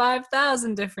like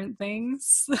 5,000 different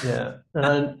things. Yeah.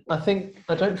 And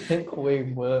I don't think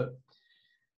we were,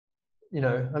 I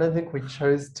don't think we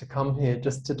chose to come here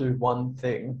just to do one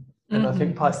thing. And I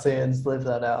think Mm-hmm. Pisceans live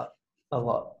that out a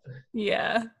lot.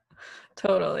 Yeah,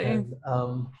 totally. And,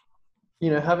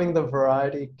 having the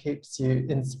variety keeps you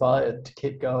inspired to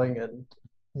keep going and,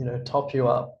 top you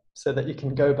up so that you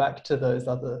can go back to those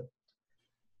other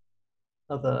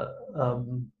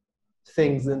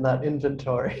things in that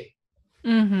inventory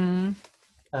Mm-hmm.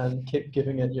 and keep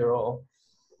giving it your all.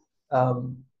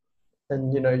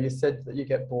 And, you said that you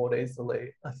get bored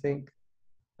easily. I think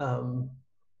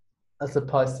as a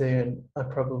Piscean, I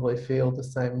probably feel the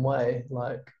same way.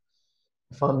 Like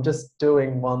if I'm just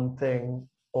doing one thing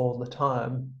all the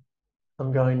time,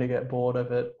 I'm going to get bored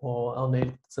of it, or I'll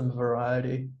need some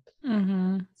variety.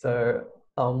 Mm-hmm. So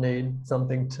I'll need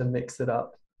something to mix it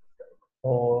up,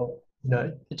 or,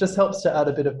 it just helps to add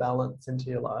a bit of balance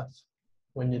into your life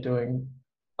when you're doing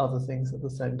other things at the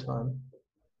same time.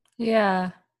 Yeah.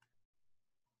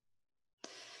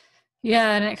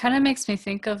 Yeah, and it kind of makes me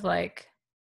think of like,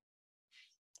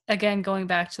 again, going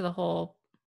back to the whole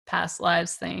past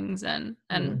lives things and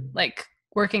like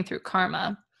working through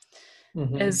karma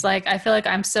is like, I feel like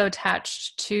I'm so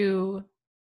attached to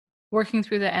working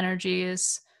through the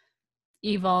energies,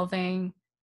 evolving.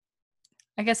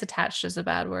 I guess attached is a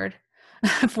bad word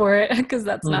for it because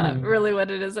that's not really what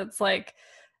it is. It's like,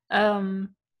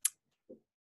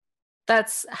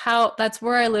 that's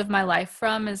where I live my life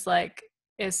from, is like,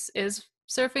 is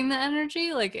surfing the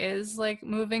energy, like is like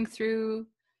moving through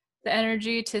the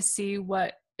energy to see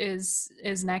what is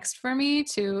next for me,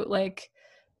 to like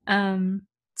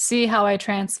see how I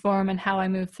transform and how I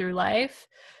move through life,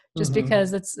 just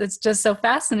because it's just so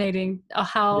fascinating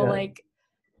how like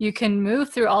you can move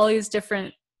through all these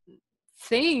different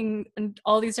things and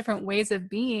all these different ways of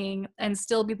being and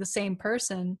still be the same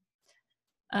person.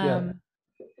 And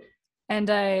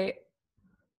I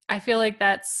feel like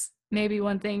that's maybe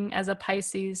one thing as a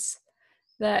Pisces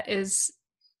that is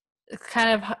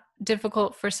kind of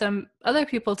difficult for some other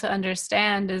people to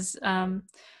understand, is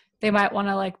they might want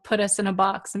to like put us in a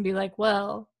box and be like,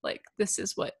 well, like this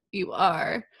is what you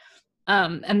are.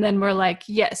 And then we're like,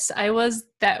 yes, I was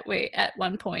that way at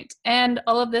one point, and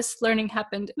all of this learning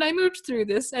happened, and I moved through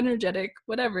this energetic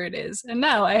whatever it is, and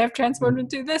now I have transformed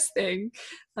into this thing.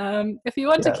 If you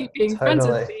want to keep being friends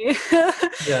with me.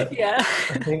 Yeah.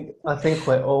 I think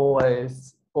we're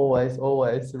always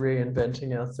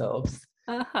reinventing ourselves.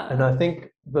 And I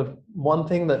think the one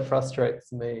thing that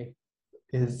frustrates me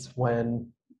is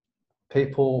when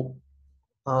people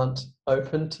aren't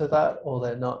open to that, or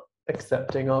they're not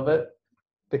accepting of it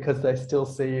because they still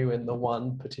see you in the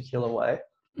one particular way,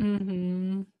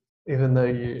 even though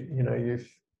you've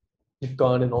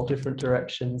gone in all different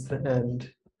directions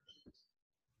and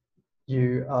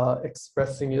you are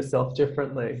expressing yourself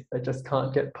differently. They just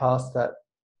can't get past that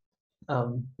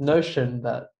notion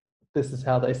that this is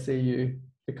how they see you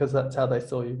because that's how they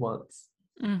saw you once.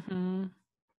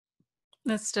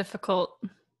 That's difficult.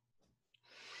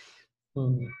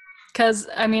 Because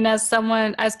I mean, as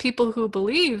people who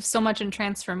believe so much in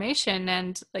transformation,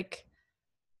 and like,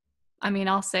 I mean,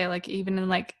 I'll say like, even in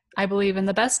like, I believe in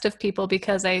the best of people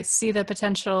because I see the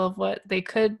potential of what they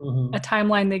could, a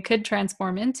timeline they could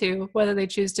transform into, whether they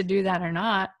choose to do that or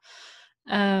not.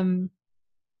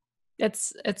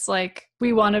 It's like,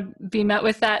 we want to be met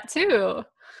with that too.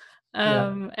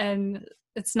 And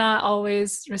it's not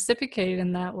always reciprocated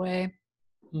in that way.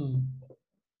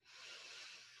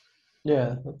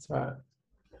 Yeah, that's right.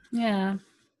 Yeah.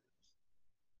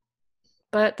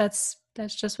 But that's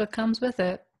just what comes with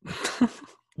it.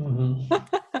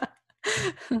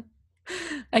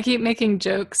 I keep making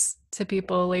jokes to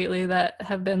people lately that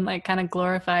have been like kind of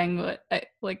glorifying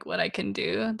what I can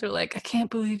do. They're like, I can't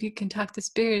believe you can talk to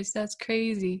spirits. That's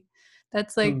crazy.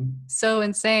 That's like so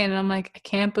insane. And I'm like, I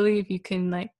can't believe you can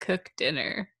like cook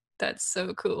dinner. That's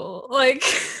so cool. Like,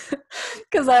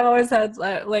 because I've always had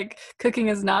like cooking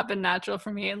has not been natural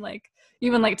for me, and like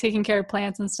even like taking care of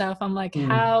plants and stuff, I'm like,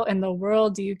 how in the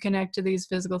world do you connect to these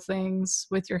physical things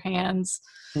with your hands?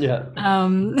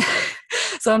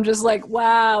 So I'm just like,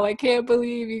 wow, I can't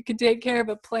believe you can take care of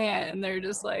a plant. And they're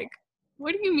just like,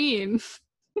 what do you mean?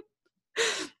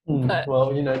 But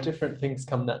Well, different things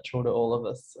come natural to all of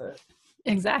us. So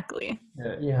exactly.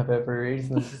 yeah, you have every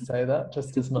reason to say that,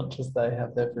 just as much as they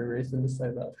have every reason to say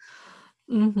that.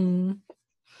 Mm-hmm.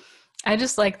 I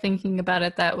just like thinking about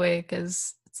it that way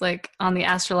because it's like on the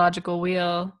astrological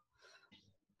wheel,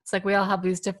 it's like we all have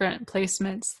these different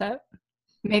placements that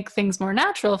make things more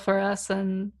natural for us,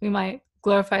 and we might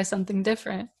glorify something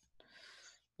different.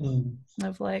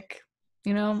 Of like,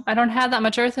 I don't have that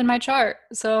much earth in my chart,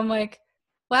 so I'm like,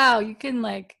 wow, you can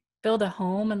like build a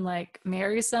home and like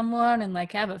marry someone and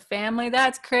like have a family.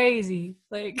 That's crazy.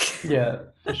 Like, Yeah,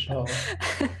 for sure.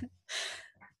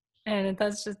 and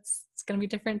that's just, it's gonna be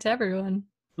different to everyone.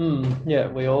 Yeah,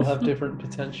 we all have different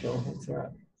potential. That's right.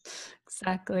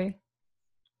 Exactly.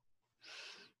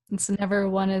 It's never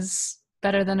one is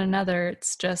better than another.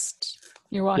 It's just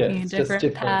you're walking a it's just different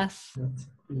different. path.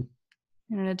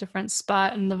 You're in a different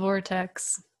spot in the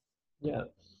vortex. Yeah.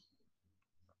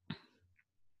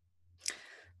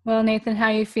 Well, Nathan, how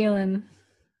you feeling?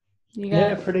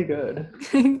 Yeah, pretty good.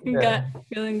 You got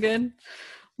feeling good?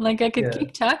 Like I could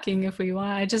keep talking if we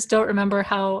want. I just don't remember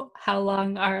how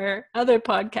long our other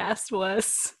podcast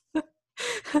was.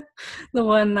 The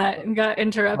one that got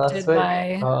interrupted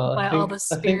by all the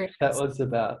spirits. I think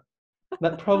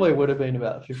that probably would have been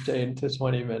about 15 to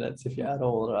 20 minutes if you add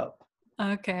all it up.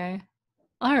 Okay.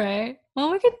 All right.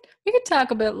 Well, we could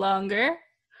talk a bit longer.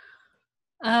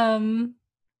 Let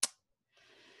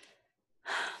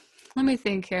me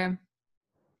think here.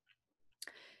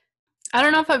 I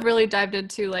don't know if I've really dived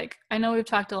into like, I know we've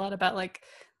talked a lot about like,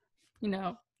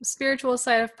 the spiritual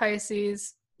side of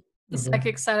Pisces, the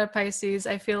psychic side of Pisces.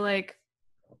 I feel like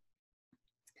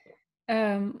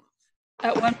at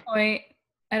one point,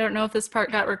 I don't know if this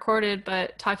part got recorded,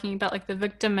 but talking about like the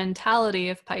victim mentality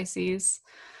of Pisces,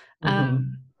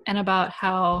 and about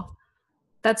how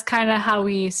that's kind of how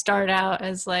we start out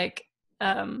as like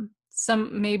some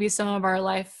of our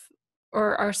life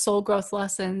or our soul growth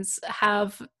lessons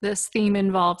have this theme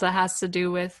involved that has to do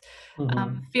with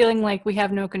feeling like we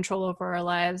have no control over our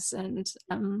lives and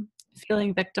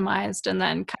feeling victimized, and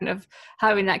then kind of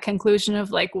having that conclusion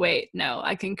of like, wait, no,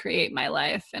 I can create my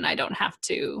life and I don't have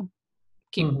to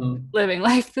keep living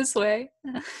life this way.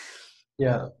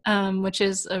 Yeah. Which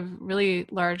is a really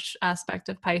large aspect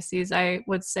of Pisces. I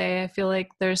would say I feel like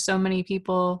there's so many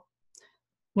people,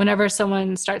 whenever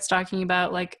someone starts talking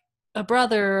about like a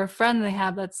brother or a friend they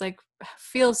have that's like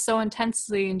feels so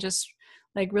intensely and just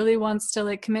like really wants to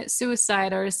like commit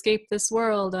suicide or escape this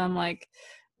world, I'm like,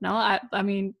 no, I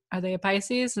mean, are they a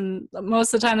Pisces? And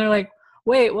most of the time they're like,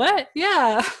 wait, what?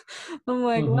 Yeah. I'm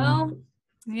like, well,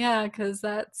 yeah, because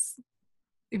that's,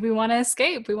 we want to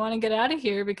escape, we want to get out of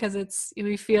here because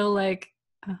we feel like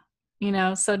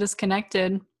so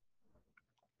disconnected.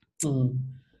 When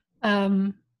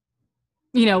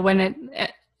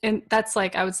it and that's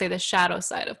like, I would say the shadow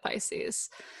side of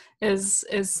Pisces is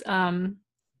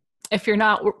if you're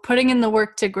not putting in the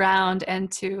work to ground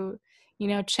and to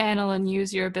channel and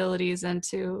use your abilities and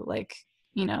to like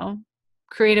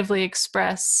creatively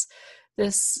express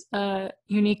this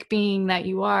unique being that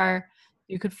you are,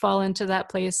 you could fall into that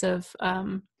place of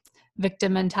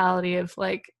victim mentality of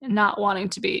like not wanting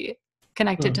to be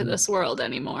connected to this world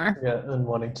anymore. Yeah, and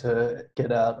wanting to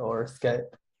get out or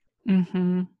escape.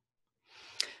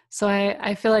 So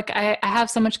I feel like I have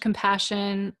so much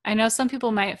compassion. I know some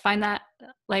people might find that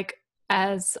like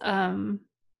as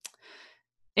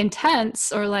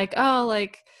intense, or like, oh,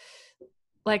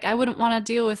 like I wouldn't want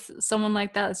to deal with someone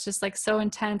like that. It's just like so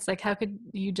intense. Like, how could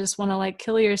you just want to like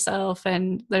kill yourself?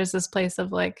 And there's this place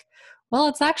of like, well,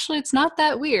 it's not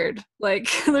that weird. Like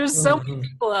there's so many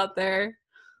people out there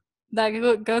that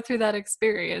go through that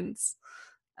experience.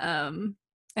 And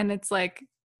it's like,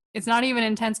 it's not even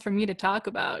intense for me to talk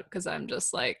about because I'm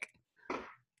just like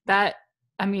that.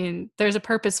 I mean, there's a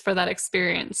purpose for that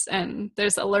experience and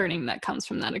there's a learning that comes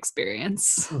from that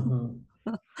experience.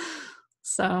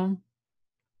 So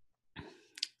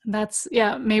that's,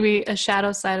 maybe a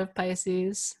shadow side of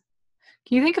Pisces.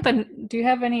 Can you think of do you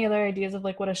have any other ideas of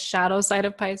like what a shadow side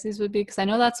of Pisces would be? Because I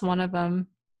know that's one of them.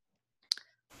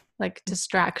 Like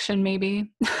distraction,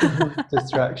 maybe.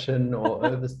 Distraction or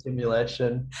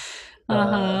overstimulation.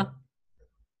 The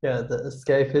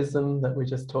escapism that we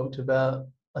just talked about.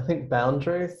 I think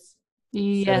boundaries.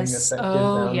 Yes. Setting effective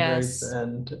boundaries. Yes.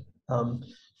 And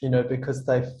because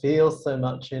they feel so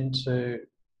much into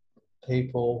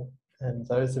people and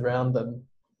those around them,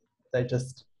 they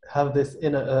just have this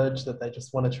inner urge that they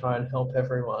just want to try and help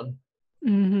everyone.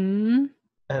 And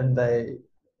they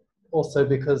also,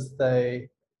 because they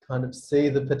kind of see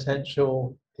the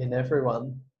potential in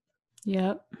everyone,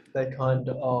 they kind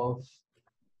of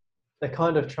they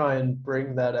kind of try and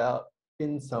bring that out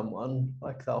in someone,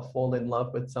 like they'll fall in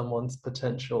love with someone's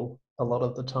potential a lot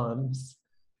of the times,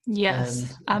 Yes, and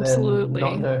then absolutely.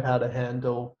 not know how to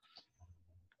handle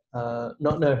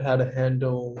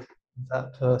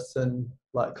that person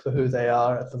like for who they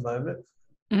are at the moment.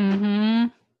 Mm-hmm.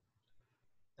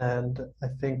 And I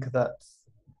think that's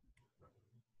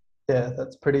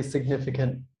pretty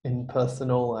significant in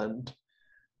personal and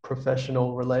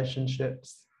professional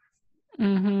relationships.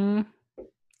 Mm-hmm.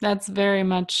 That's very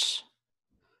much,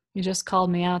 you just called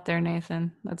me out there,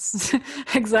 Nathan. That's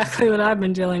exactly what I've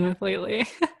been dealing with lately.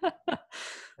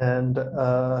 And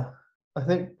I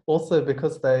think also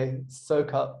because they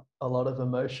soak up a lot of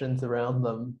emotions around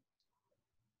them,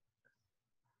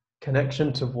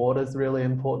 connection to water is really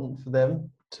important for them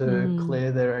to Mm.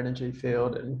 clear their energy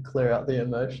field and clear out the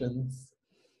emotions.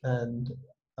 And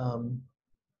um,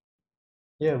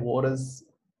 yeah, water's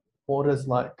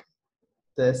like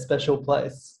their special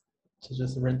place to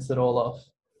just rinse it all off.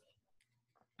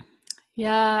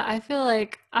 Yeah, I feel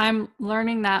like I'm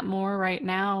learning that more right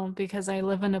now because I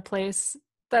live in a place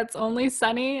that's only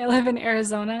sunny. I live in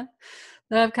Arizona.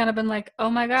 That I've kind of been like, oh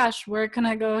my gosh, where can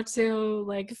I go to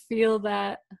like feel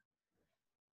that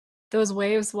those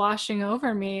waves washing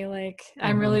over me? Like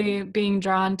I'm Mm-hmm. really being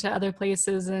drawn to other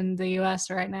places in the US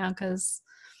right now because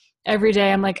every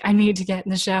day I'm like, I need to get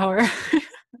in the shower.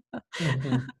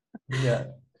 Mm-hmm. Yeah.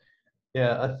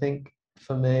 Yeah. I think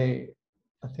for me,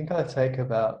 I think I take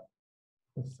about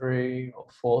 3 or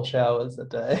 4 showers a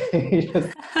day.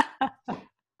 Just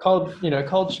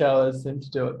cold showers seem to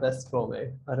do it best for me.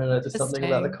 I don't know, there's something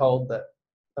about the Interesting. cold that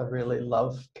I really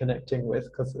love connecting with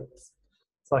because it's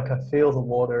like I feel the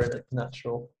water in its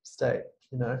natural state,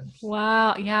 you know.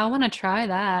 Wow. Yeah, I want to try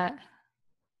that.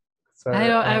 So I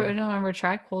don't ever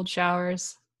try cold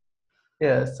showers.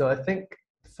 yeah, so I think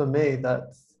for me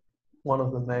that's one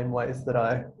of the main ways that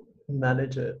I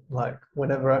manage it. Like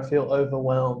whenever I feel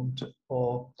overwhelmed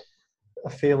or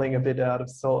feeling a bit out of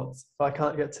sorts, if I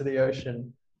can't get to the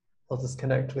ocean, I'll just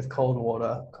connect with cold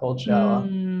water, cold shower.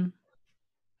 Mm,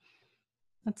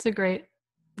 that's a great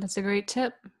that's a great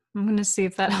tip. I'm gonna see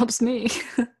if that helps me.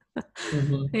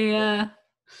 Mm-hmm. Yeah.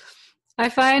 I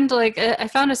find like I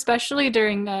found especially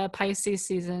during Pisces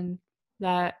season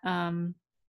that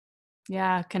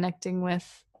yeah, connecting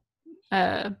with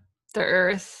uh the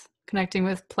earth, connecting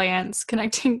with plants,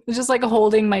 connecting just like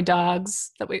holding my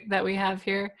dogs that we have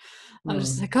here. I'm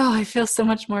just Mm. like, oh, I feel so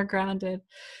much more grounded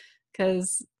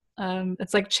because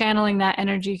it's like channeling that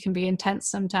energy can be intense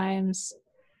sometimes.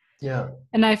 Yeah.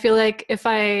 And I feel like if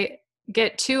I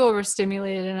get too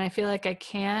overstimulated and I feel like I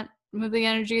can't move the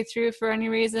energy through for any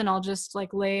reason, I'll just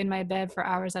like lay in my bed for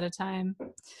hours at a time,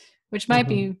 which might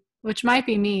Mm-hmm.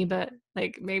 be me, but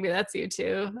like maybe that's you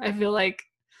too. I feel like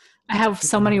I have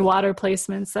so many water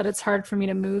placements that it's hard for me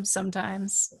to move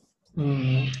sometimes.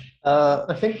 Mm.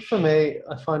 I think for me,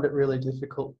 I find it really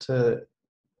difficult to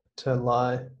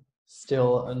lie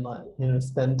still and like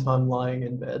spend time lying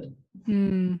in bed.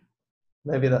 Hmm.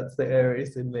 Maybe that's the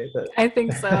Aries in me that I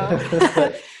think so.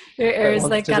 that Your that air's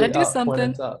wants like, to gotta be do up when something.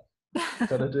 it's up.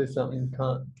 Got to do something.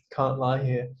 Can't lie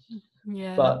here.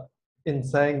 Yeah. But in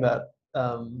saying that,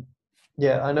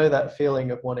 yeah, I know that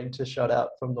feeling of wanting to shut out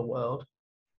from the world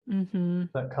Mm-hmm.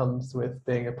 that comes with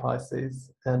being a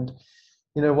Pisces. And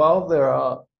while there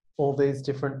are all these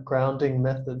different grounding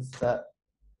methods that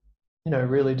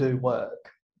really do work,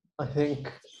 I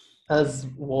think as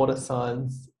water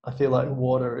signs, I feel like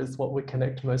water is what we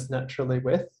connect most naturally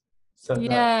with. So that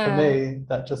for Yeah. me,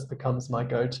 that just becomes my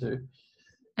go-to.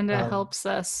 And it Um, helps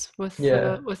us with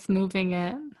yeah, with moving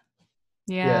it.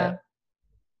 yeah. Yeah.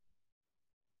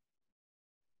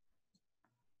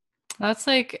 That's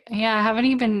like, yeah, I haven't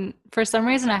even, for some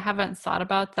reason, I haven't thought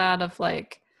about that of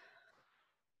like,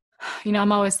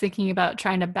 I'm always thinking about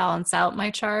trying to balance out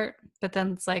my chart, but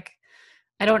then it's like,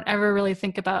 I don't ever really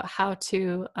think about how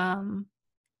to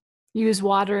use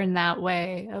water in that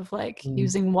way of like Mm,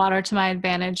 using water to my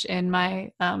advantage in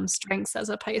my strengths as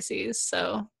a Pisces.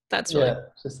 So that's really, yeah,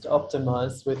 just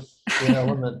optimize with your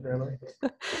element, really.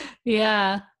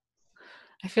 yeah.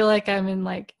 I feel like I'm in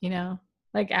like,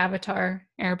 like Avatar,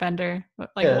 Airbender,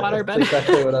 like Yeah, that's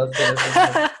exactly what I was going to think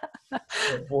of.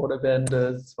 waterbender. Water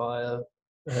benders, fire,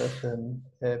 earth, and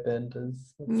air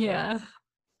benders. That's Yeah.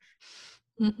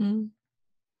 Hmm.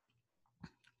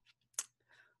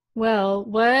 Well,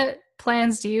 what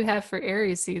plans do you have for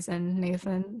Aries season,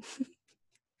 Nathan?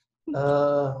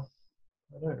 I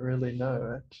don't really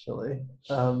know actually.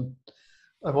 I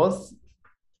was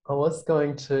I was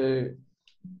going to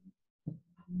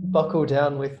buckle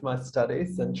down with my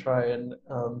studies and try and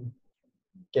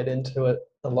get into it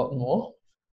a lot more.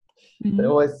 They Mhm.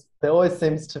 always there always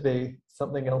seems to be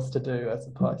something else to do as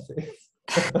a Pisces.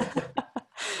 So I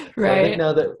think Right.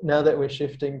 now that we're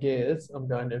shifting gears, I'm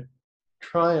going to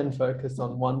try and focus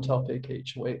on one topic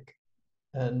each week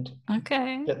and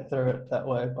Okay. get through it that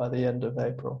way by the end of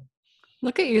April.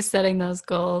 Look at you setting those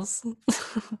goals.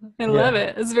 I love Yeah.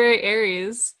 it. It's very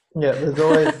Aries. Yeah, there's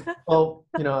always, well,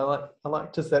 you know, I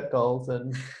like to set goals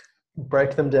and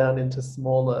break them down into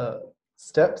smaller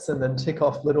steps and then tick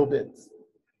off little bits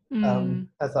Mm.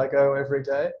 as I go every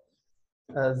day.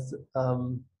 As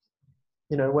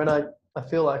you know, I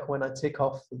feel like when I tick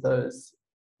off those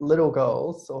little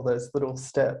goals or those little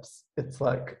steps, it's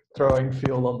like throwing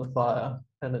fuel on the fire,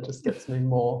 and it just gets me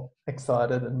more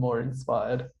excited and more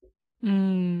inspired.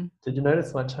 Mm. Did you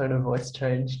notice my tone of voice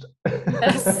changed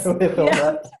Yes. with all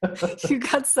Yeah. that? You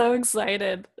got so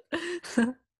excited.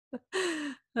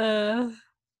 uh,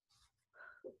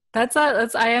 that's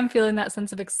I am feeling that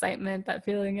sense of excitement, that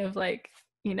feeling of like,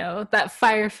 you know, that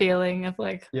fire feeling of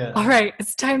like, Yeah, all right,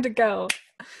 it's time to go.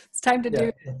 It's time to yeah,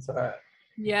 do. that's all right.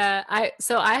 Yeah, I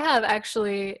have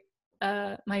actually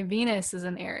my Venus is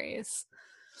in Aries.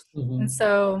 And Mm-hmm.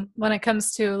 so when it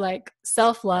comes to like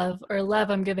self-love or love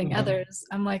I'm giving Mm-hmm. others,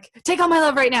 I'm like, take all my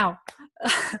love right now.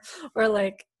 Or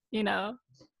like, you know,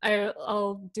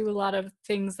 I'll do a lot of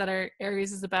things that are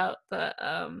Aries is about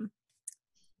the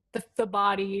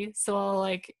body. So I'll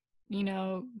like, you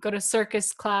know, go to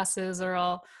circus classes, or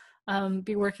I'll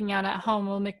be working out at home.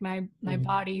 Will make my Mm-hmm.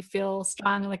 body feel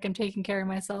strong, like I'm taking care of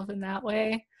myself in that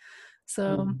way. So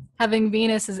Mm-hmm. having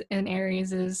Venus in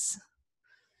Aries is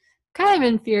kind of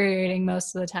infuriating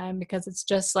most of the time, because it's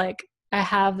just like I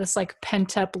have this like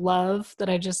pent up love that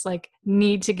I just like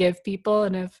need to give people,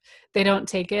 and if they don't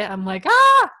take it, I'm like,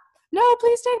 ah, no,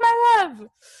 please take my love.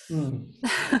 Mm.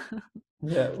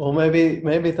 Yeah, well,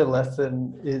 maybe the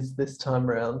lesson is this time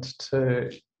around to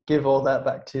give all that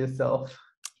back to yourself.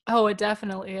 Oh, it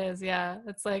definitely is. Yeah,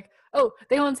 it's like, oh,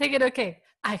 they won't take it. Okay,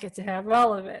 I get to have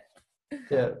all of it.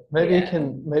 Yeah, Yeah,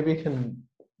 maybe you can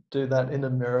do that in a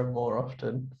mirror more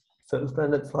often. So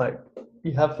then it's like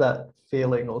you have that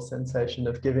feeling or sensation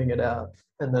of giving it out,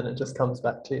 and then it just comes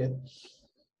back to you.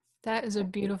 that is a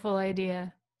beautiful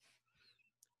idea.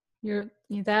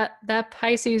 That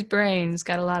Pisces brain's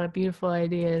got a lot of beautiful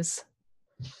ideas.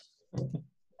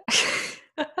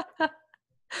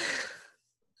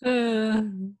 Uh,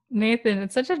 Nathan,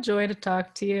 it's such a joy to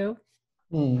talk to you.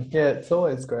 Yeah, it's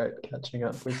always great catching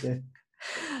up with you.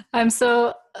 I'm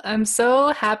so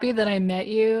happy that I met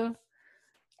you.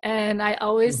 And I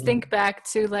always Mm-hmm. think back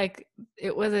to like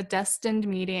it was a destined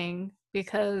meeting,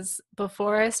 because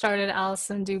before I started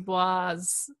Alison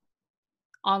Dubois'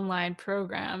 online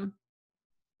program,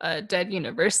 Dead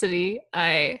University,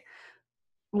 I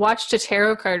watched a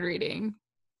tarot card reading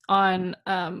on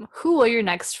who will your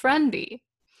next friend be?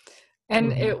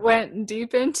 And Mm-hmm. it went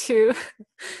deep into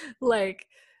like,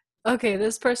 okay,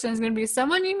 this person is going to be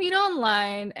someone you meet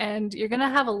online, and you're going to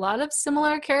have a lot of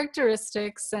similar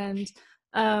characteristics, and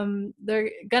they're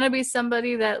going to be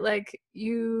somebody that like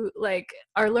you like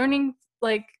are learning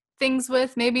like things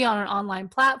with, maybe on an online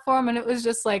platform. And it was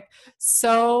just like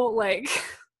so like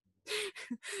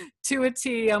to a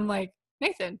T. I'm like,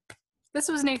 Nathan, this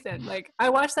was Nathan. Like I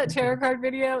watched that tarot card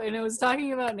video and it was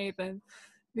talking about Nathan,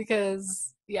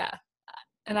 because yeah.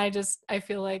 And I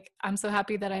feel like I'm so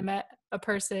happy that I met a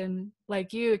person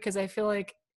like you, because I feel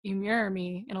like you mirror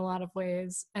me in a lot of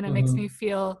ways, and it makes me Mm-hmm.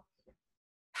 feel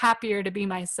happier to be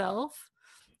myself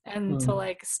and to Mm-hmm.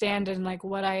 like stand in like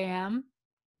what I am.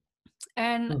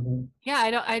 And Mm-hmm.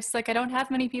 yeah, I just like I don't have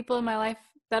many people in my life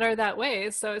that are that way,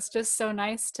 so it's just so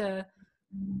nice to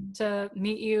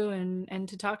meet you and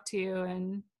to talk to you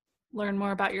and learn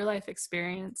more about your life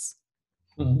experience.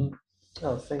 Mm-hmm.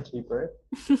 Oh, thank you, Brett.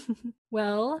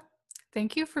 Well,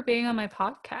 thank you for being on my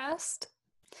podcast.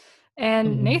 And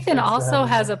Mm-hmm. Nathan Thanks for also having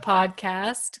has me. a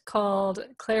podcast called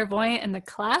Clairvoyant in the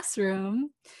Classroom,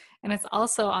 and it's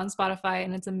also on Spotify,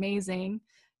 and it's amazing.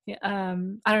 I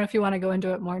don't know if you want to go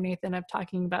into it more, Nathan, of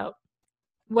talking about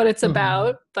what it's Mm-hmm.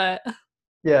 about, but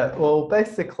Yeah, well,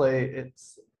 basically,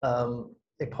 it's a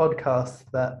podcast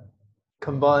that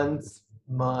combines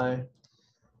my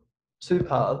two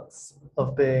paths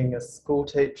of being a school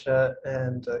teacher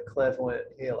and a clairvoyant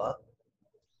healer.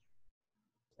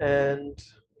 And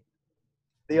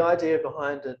the idea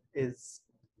behind it is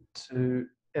to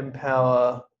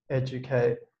empower,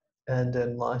 educate, and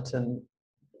enlighten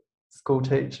school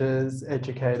teachers,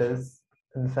 educators,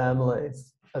 and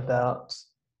families about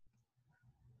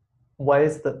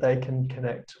ways that they can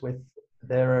connect with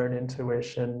their own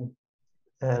intuition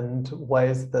and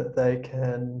ways that they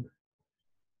can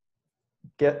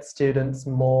get students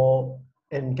more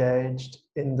engaged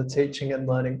in the teaching and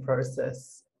learning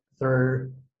process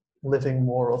through living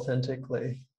more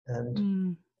authentically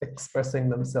and expressing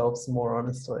themselves more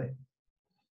honestly.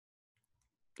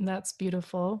 That's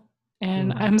beautiful.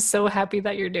 And I'm so happy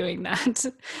that you're doing that.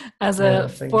 As a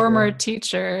Thank former you.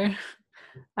 teacher,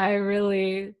 I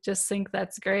really just think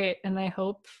that's great. And I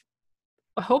hope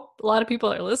a lot of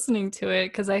people are listening to it,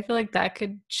 because I feel like that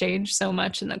could change so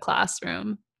much in the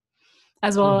classroom,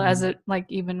 as well as it, like,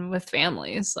 even with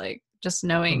families, like just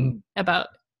knowing about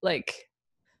like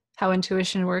how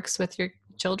intuition works with your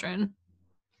children.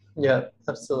 Yeah,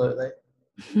 absolutely.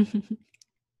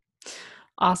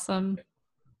 Awesome.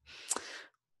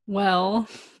 Well,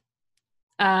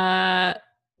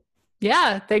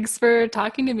 yeah, thanks for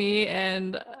talking to me.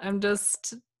 And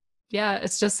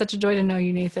it's just such a joy to know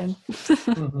you, Nathan.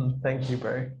 Thank you,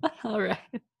 Bri. All right.